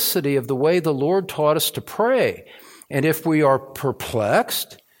simplicity of the way the Lord taught us to pray? And if we are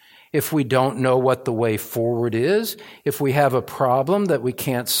perplexed, if we don't know what the way forward is, if we have a problem that we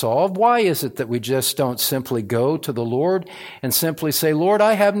can't solve, why is it that we just don't simply go to the Lord and simply say, Lord,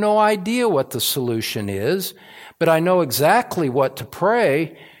 I have no idea what the solution is, but I know exactly what to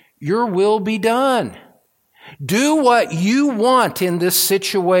pray. Your will be done. Do what you want in this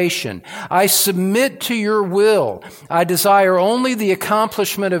situation. I submit to your will. I desire only the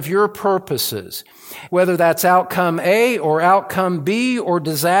accomplishment of your purposes. Whether that's outcome A or outcome B or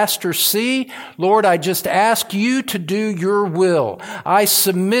disaster C, Lord, I just ask you to do your will. I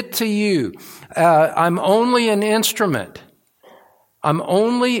submit to you. I'm only an instrument. I'm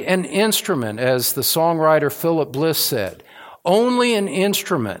only an instrument, as the songwriter Philip Bliss said. Only an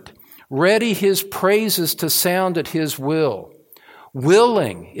instrument. Ready His praises to sound at His will.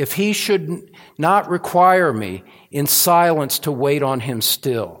 Willing, if He should not require me, in silence to wait on Him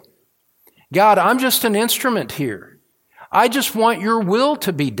still. God, I'm just an instrument here. I just want your will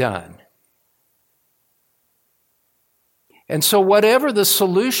to be done. And so whatever the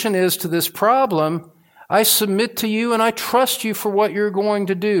solution is to this problem, I submit to you and I trust you for what you're going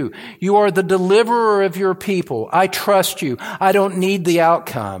to do. You are the deliverer of your people. I trust you. I don't need the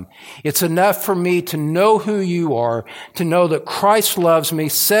outcome. It's enough for me to know who you are, to know that Christ loves me,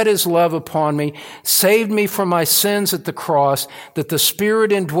 set His love upon me, saved me from my sins at the cross, that the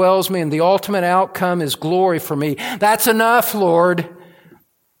Spirit indwells me, and the ultimate outcome is glory for me. That's enough, Lord.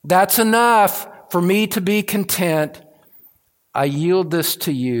 That's enough for me to be content. I yield this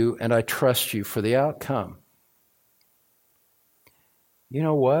to you and I trust you for the outcome. You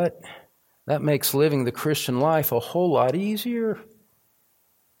know what? That makes living the Christian life a whole lot easier.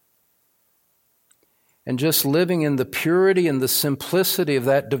 And just living in the purity and the simplicity of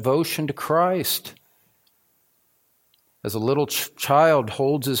that devotion to Christ. As a little child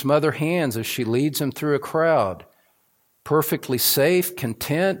holds his mother's hands as she leads him through a crowd. Perfectly safe,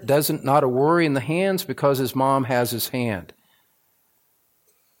 content, not a worry in the hands because his mom has his hand.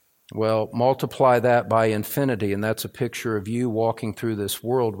 Well, multiply that by infinity, and that's a picture of you walking through this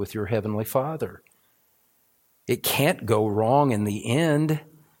world with your Heavenly Father. It can't go wrong in the end.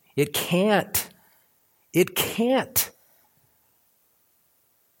 It can't. It can't.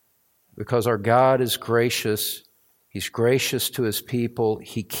 Because our God is gracious. He's gracious to His people.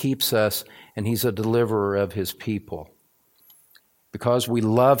 He keeps us, and He's a deliverer of His people. Because we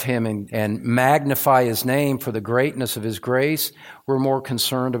love Him and magnify His name for the greatness of His grace, we're more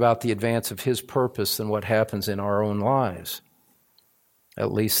concerned about the advance of His purpose than what happens in our own lives.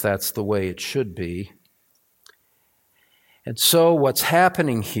 At least that's the way it should be. And so what's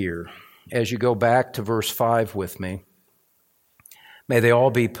happening here, as you go back to verse 5 with me, may they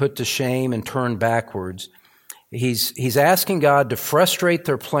all be put to shame and turned backwards. He's asking God to frustrate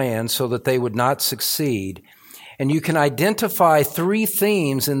their plans so that they would not succeed. And you can identify three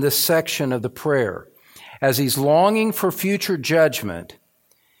themes in this section of the prayer. As he's longing for future judgment,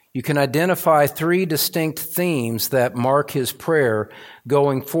 you can identify three distinct themes that mark his prayer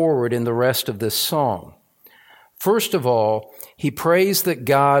going forward in the rest of this psalm. First of all, he prays that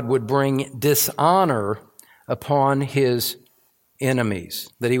God would bring dishonor upon his enemies,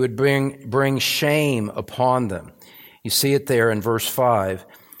 that he would bring shame upon them. You see it there in verse 5.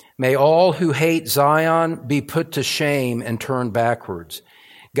 May all who hate Zion be put to shame and turned backwards.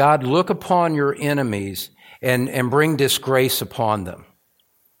 God, look upon your enemies and bring disgrace upon them.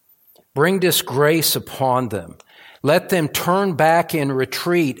 Bring disgrace upon them. Let them turn back in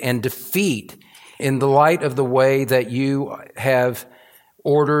retreat and defeat in the light of the way that you have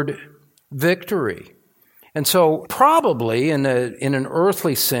ordered victory. And so probably in an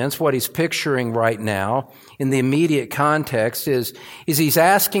earthly sense, what he's picturing right now in the immediate context is he's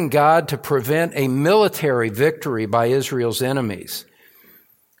asking God to prevent a military victory by Israel's enemies.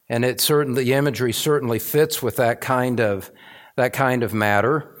 And the imagery certainly fits with that kind of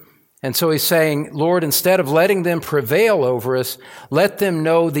matter. And so he's saying, Lord, instead of letting them prevail over us, let them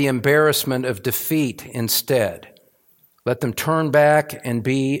know the embarrassment of defeat instead. Let them turn back and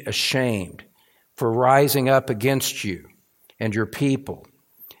be ashamed for rising up against you and your people.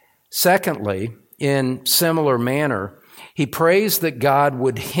 Secondly, in similar manner, he prays that God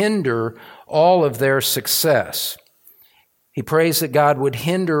would hinder all of their success. He prays that God would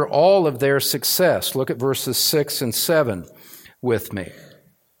hinder all of their success. Look at verses 6 and 7 with me,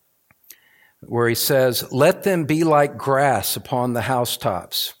 where he says, let them be like grass upon the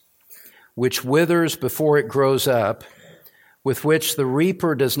housetops, which withers before it grows up, with which the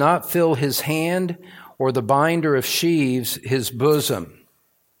reaper does not fill his hand, or the binder of sheaves his bosom.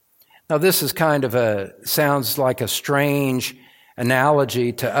 Now this is sounds like a strange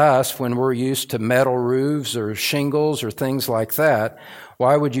analogy to us when we're used to metal roofs or shingles or things like that.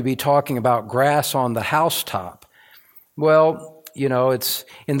 Why would you be talking about grass on the housetop? Well, it's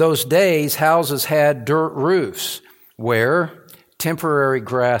in those days, houses had dirt roofs where temporary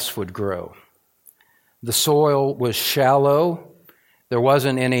grass would grow. The soil was shallow. There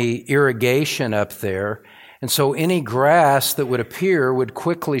wasn't any irrigation up there. And so any grass that would appear would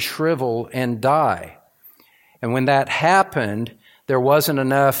quickly shrivel and die. And when that happened, there wasn't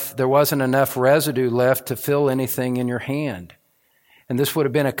enough residue left to fill anything in your hand. And this would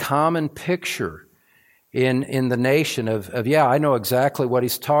have been a common picture in the nation of I know exactly what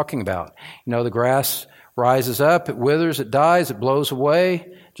he's talking about. The grass rises up, it withers, it dies, it blows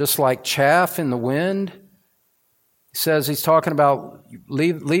away, just like chaff in the wind. He says he's talking about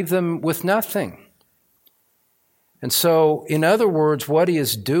leave them with nothing. And so, in other words, what he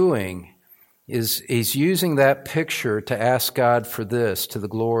is doing is he's using that picture to ask God for this, to the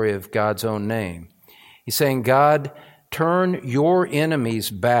glory of God's own name. He's saying, God, turn your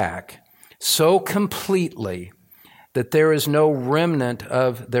enemies back so completely that there is no remnant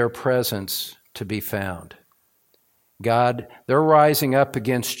of their presence to be found. God, they're rising up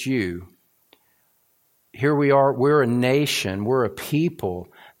against you. Here we are, we're a nation, we're a people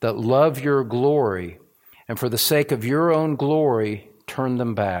that love your glory, and for the sake of your own glory, turn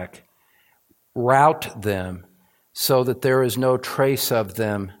them back. Rout them so that there is no trace of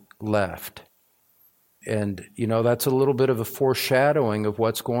them left. And, that's a little bit of a foreshadowing of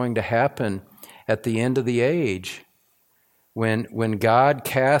what's going to happen at the end of the age. When God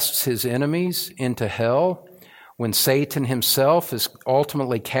casts his enemies into hell, when Satan himself is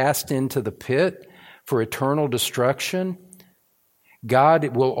ultimately cast into the pit for eternal destruction,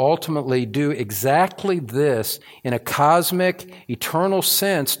 God will ultimately do exactly this in a cosmic, eternal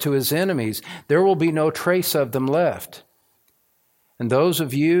sense to his enemies. There will be no trace of them left. And those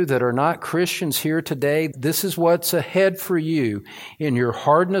of you that are not Christians here today, this is what's ahead for you in your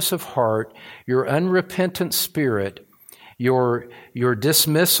hardness of heart, your unrepentant spirit, your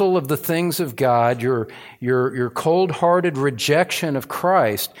dismissal of the things of God, your cold-hearted rejection of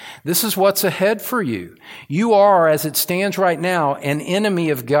Christ, this is what's ahead for you. You are, as it stands right now, an enemy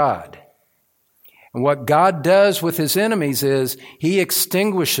of God. And what God does with his enemies is he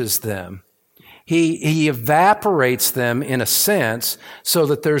extinguishes them. He evaporates them in a sense so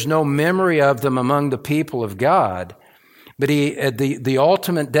that there's no memory of them among the people of God. But the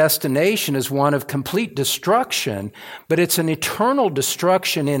ultimate destination is one of complete destruction, but it's an eternal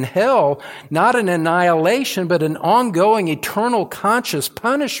destruction in hell, not an annihilation, but an ongoing eternal conscious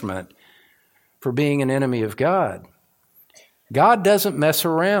punishment for being an enemy of God. God doesn't mess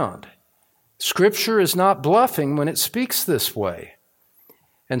around. Scripture is not bluffing when it speaks this way.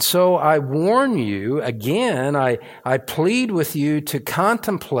 And so I warn you, again, I plead with you to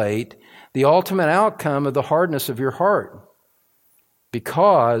contemplate the ultimate outcome of the hardness of your heart,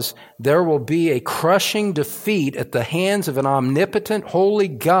 because there will be a crushing defeat at the hands of an omnipotent, holy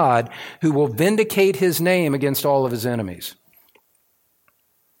God who will vindicate his name against all of his enemies.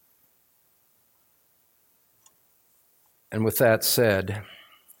 And with that said,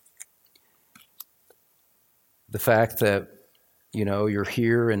 the fact that you're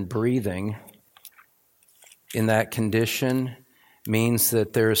here and breathing in that condition means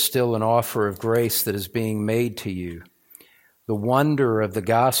that there is still an offer of grace that is being made to you. The wonder of the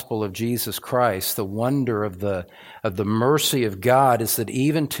gospel of Jesus Christ, the wonder of the mercy of God is that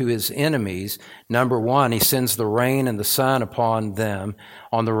even to his enemies, number one, he sends the rain and the sun upon them,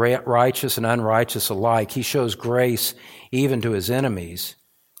 on the righteous and unrighteous alike. He shows grace even to his enemies.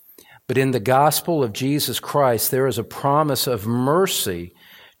 But in the gospel of Jesus Christ, there is a promise of mercy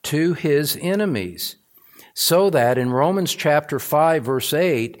to his enemies, so that in Romans chapter 5, verse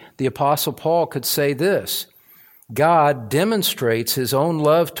 8, the Apostle Paul could say this: God demonstrates his own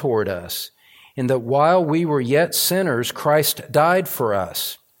love toward us, in that while we were yet sinners, Christ died for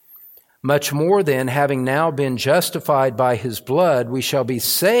us. Much more then, having now been justified by his blood, we shall be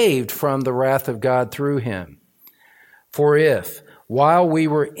saved from the wrath of God through him. For if, while we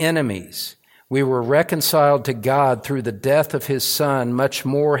were enemies, we were reconciled to God through the death of his Son, much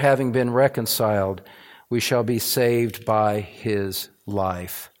more having been reconciled, we shall be saved by his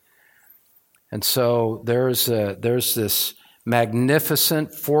life. And so there's this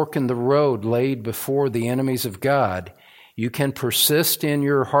magnificent fork in the road laid before the enemies of God. You can persist in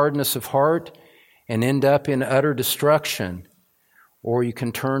your hardness of heart and end up in utter destruction, or you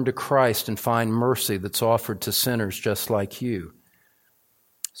can turn to Christ and find mercy that's offered to sinners just like you.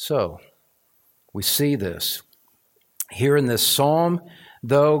 So, we see this. Here in this psalm,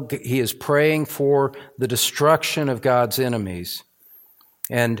 though, he is praying for the destruction of God's enemies.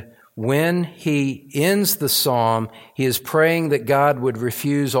 And when he ends the psalm, he is praying that God would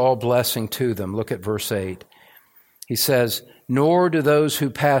refuse all blessing to them. Look at verse 8. He says, "Nor do those who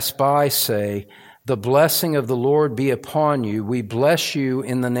pass by say, 'The blessing of the Lord be upon you. We bless you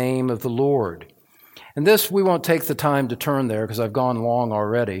in the name of the Lord.'" And this, we won't take the time to turn there because I've gone long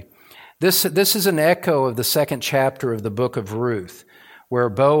already. This is an echo of the second chapter of the book of Ruth, where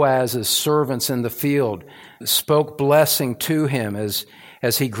Boaz's servants in the field spoke blessing to him as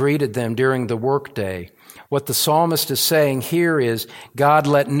he greeted them during the workday. What the psalmist is saying here is, God,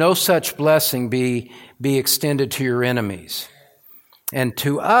 let no such blessing be extended to your enemies. And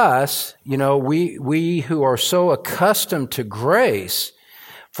to us, we who are so accustomed to grace,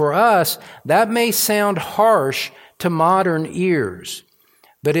 for us, that may sound harsh to modern ears.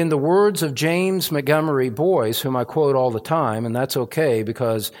 But in the words of James Montgomery Boyce, whom I quote all the time, and that's okay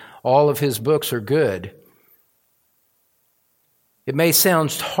because all of his books are good, it may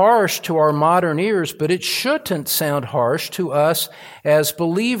sound harsh to our modern ears, but it shouldn't sound harsh to us as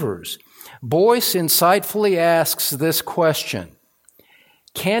believers. Boyce insightfully asks this question: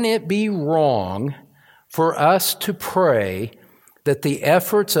 can it be wrong for us to pray that the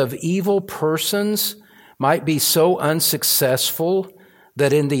efforts of evil persons might be so unsuccessful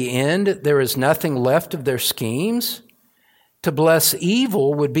that in the end there is nothing left of their schemes? To bless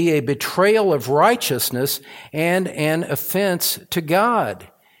evil would be a betrayal of righteousness and an offense to God.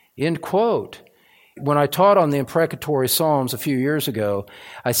 End quote. When I taught on the imprecatory Psalms a few years ago,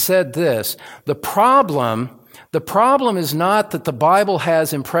 I said this: the problem is not that the Bible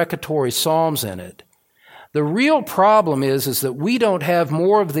has imprecatory Psalms in it. The real problem is that we don't have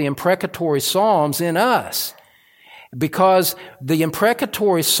more of the imprecatory Psalms in us, because the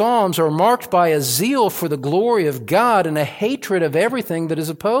imprecatory Psalms are marked by a zeal for the glory of God and a hatred of everything that is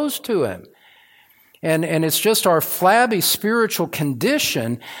opposed to him. And it's just our flabby spiritual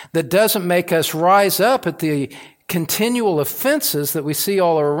condition that doesn't make us rise up at the continual offenses that we see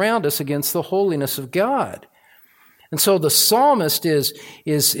all around us against the holiness of God. And so the psalmist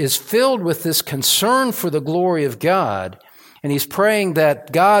is filled with this concern for the glory of God, and he's praying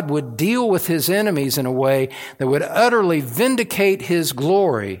that God would deal with his enemies in a way that would utterly vindicate his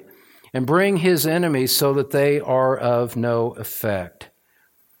glory and bring his enemies so that they are of no effect.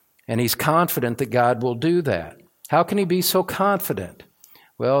 And he's confident that God will do that. How can he be so confident?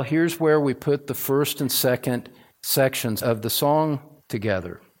 Well, here's where we put the first and second sections of the song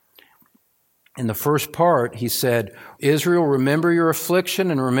together. In the first part, he said, Israel, remember your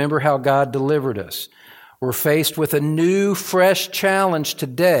affliction and remember how God delivered us. We're faced with a new, fresh challenge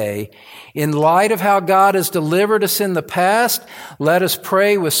today. In light of how God has delivered us in the past, let us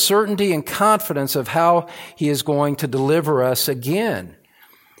pray with certainty and confidence of how he is going to deliver us again.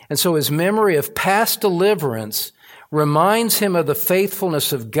 And so his memory of past deliverance reminds him of the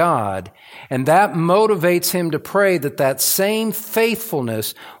faithfulness of God, and that motivates him to pray that that same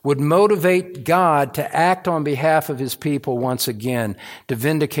faithfulness would motivate God to act on behalf of his people once again, to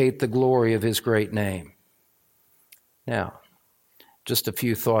vindicate the glory of his great name. Now, just a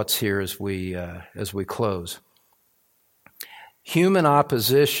few thoughts here as we close. Human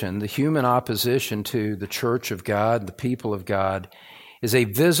opposition, the human opposition to the church of God, the people of God, is a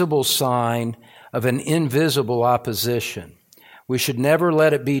visible sign of an invisible opposition. We should never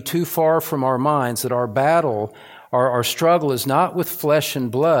let it be too far from our minds that our battle, our struggle is not with flesh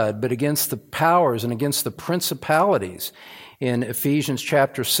and blood, but against the powers and against the principalities in Ephesians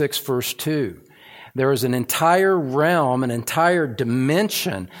chapter 6, verse 2. There is an entire realm, an entire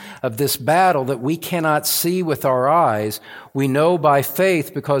dimension of this battle that we cannot see with our eyes. We know by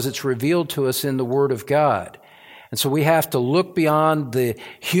faith because it's revealed to us in the Word of God. And so we have to look beyond the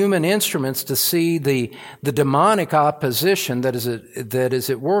human instruments to see the demonic opposition that is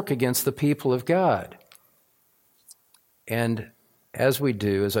at work against the people of God. And as we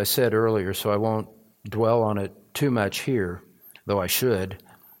do, as I said earlier, so I won't dwell on it too much here, though I should,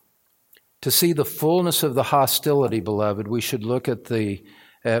 to see the fullness of the hostility, beloved, we should look at the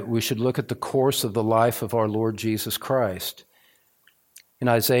course of the life of our Lord Jesus Christ. In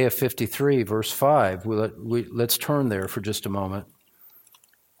Isaiah 53, verse 5, let's turn there for just a moment.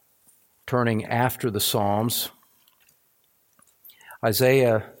 Turning after the Psalms.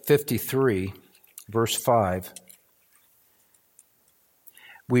 Isaiah 53, verse 5.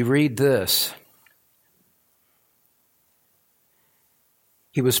 We read this.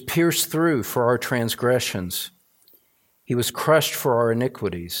 He was pierced through for our transgressions. He was crushed for our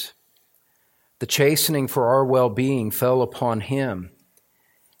iniquities. The chastening for our well-being fell upon him,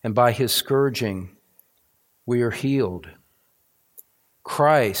 and by his scourging we are healed.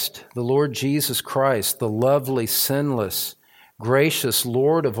 Christ, the Lord Jesus Christ, the lovely, sinless, gracious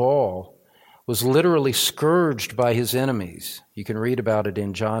Lord of all, was literally scourged by his enemies. You can read about it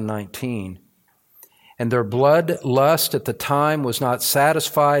in John 19. And their bloodlust at the time was not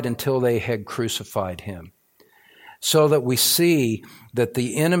satisfied until they had crucified him. So that we see that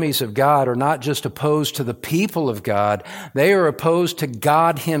the enemies of God are not just opposed to the people of God, they are opposed to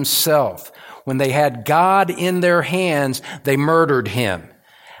God himself. When they had God in their hands, they murdered him.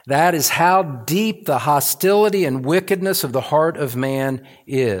 That is how deep the hostility and wickedness of the heart of man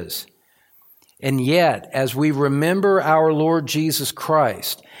is. And yet, as we remember our Lord Jesus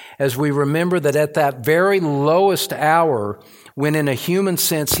Christ, as we remember that at that very lowest hour, when in a human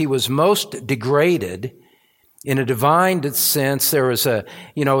sense he was most degraded, in a divine sense, there was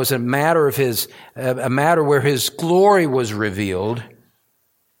a matter where his glory was revealed.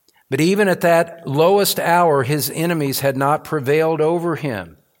 But even at that lowest hour, his enemies had not prevailed over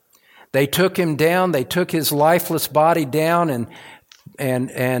him. They took him down, they took his lifeless body down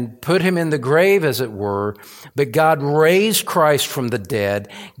and put him in the grave, as it were. But God raised Christ from the dead,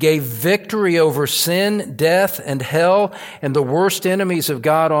 gave victory over sin, death, and hell, and the worst enemies of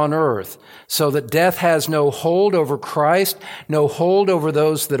God on earth, so that death has no hold over Christ, no hold over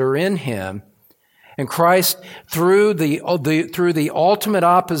those that are in him. And Christ, through the ultimate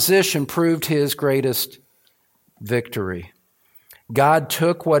opposition, proved his greatest victory. God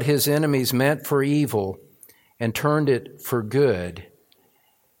took what his enemies meant for evil and turned it for good.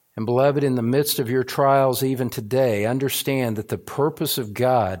 And beloved, in the midst of your trials even today, understand that the purpose of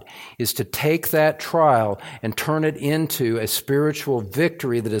God is to take that trial and turn it into a spiritual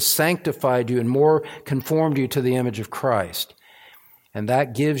victory that has sanctified you and more conformed you to the image of Christ. And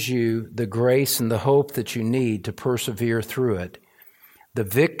that gives you the grace and the hope that you need to persevere through it. The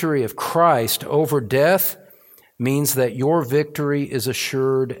victory of Christ over death means that your victory is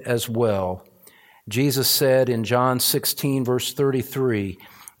assured as well. Jesus said in John 16, verse 33,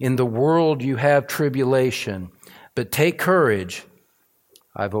 "In the world you have tribulation, but take courage,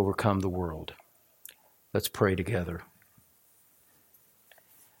 I've overcome the world." Let's pray together.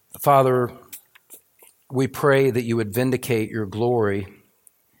 Father, we pray that you would vindicate your glory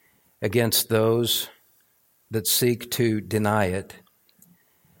against those that seek to deny it.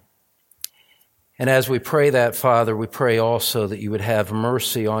 And as we pray that, Father, we pray also that you would have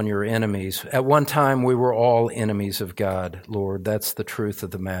mercy on your enemies. At one time, we were all enemies of God, Lord. That's the truth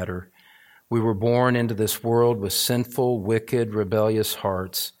of the matter. We were born into this world with sinful, wicked, rebellious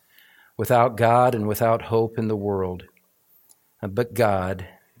hearts, without God and without hope in the world. But God,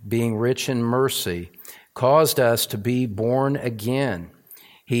 being rich in mercy, caused us to be born again.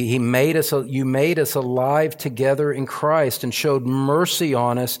 You made us alive together in Christ and showed mercy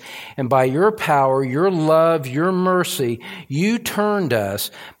on us. And by your power, your love, your mercy, you turned us,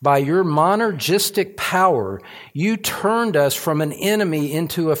 by your monergistic power, you turned us from an enemy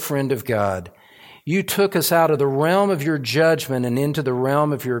into a friend of God. You took us out of the realm of your judgment and into the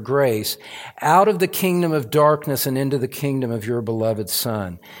realm of your grace, out of the kingdom of darkness and into the kingdom of your beloved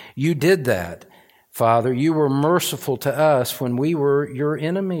Son. You did that, Father. You were merciful to us when we were your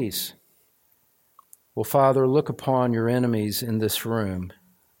enemies. Well, Father, look upon your enemies in this room.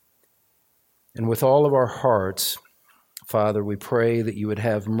 And with all of our hearts, Father, we pray that you would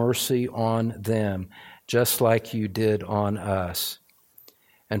have mercy on them, just like you did on us.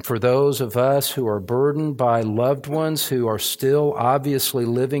 And for those of us who are burdened by loved ones who are still obviously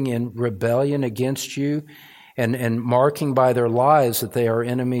living in rebellion against you and marking by their lives that they are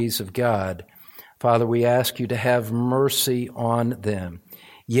enemies of God, Father, we ask you to have mercy on them.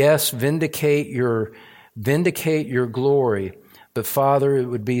 Yes, vindicate your glory, but Father, it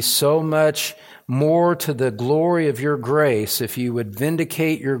would be so much more to the glory of your grace if you would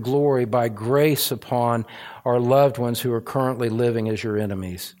vindicate your glory by grace upon our loved ones who are currently living as your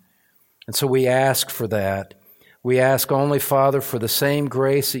enemies. And so we ask for that. We ask only, Father, for the same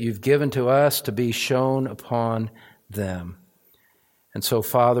grace that you've given to us to be shown upon them. And so,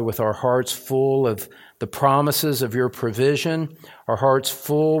 Father, with our hearts full of the promises of your provision, our hearts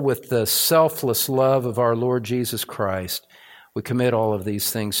full with the selfless love of our Lord Jesus Christ, we commit all of these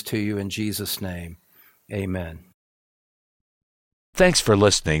things to you in Jesus' name. Amen. Thanks for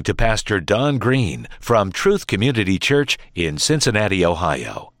listening to Pastor Don Green from Truth Community Church in Cincinnati,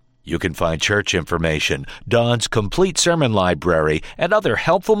 Ohio. You can find church information, Don's complete sermon library, and other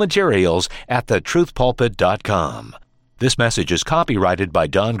helpful materials at thetruthpulpit.com. This message is copyrighted by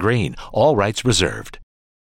Don Green, all rights reserved.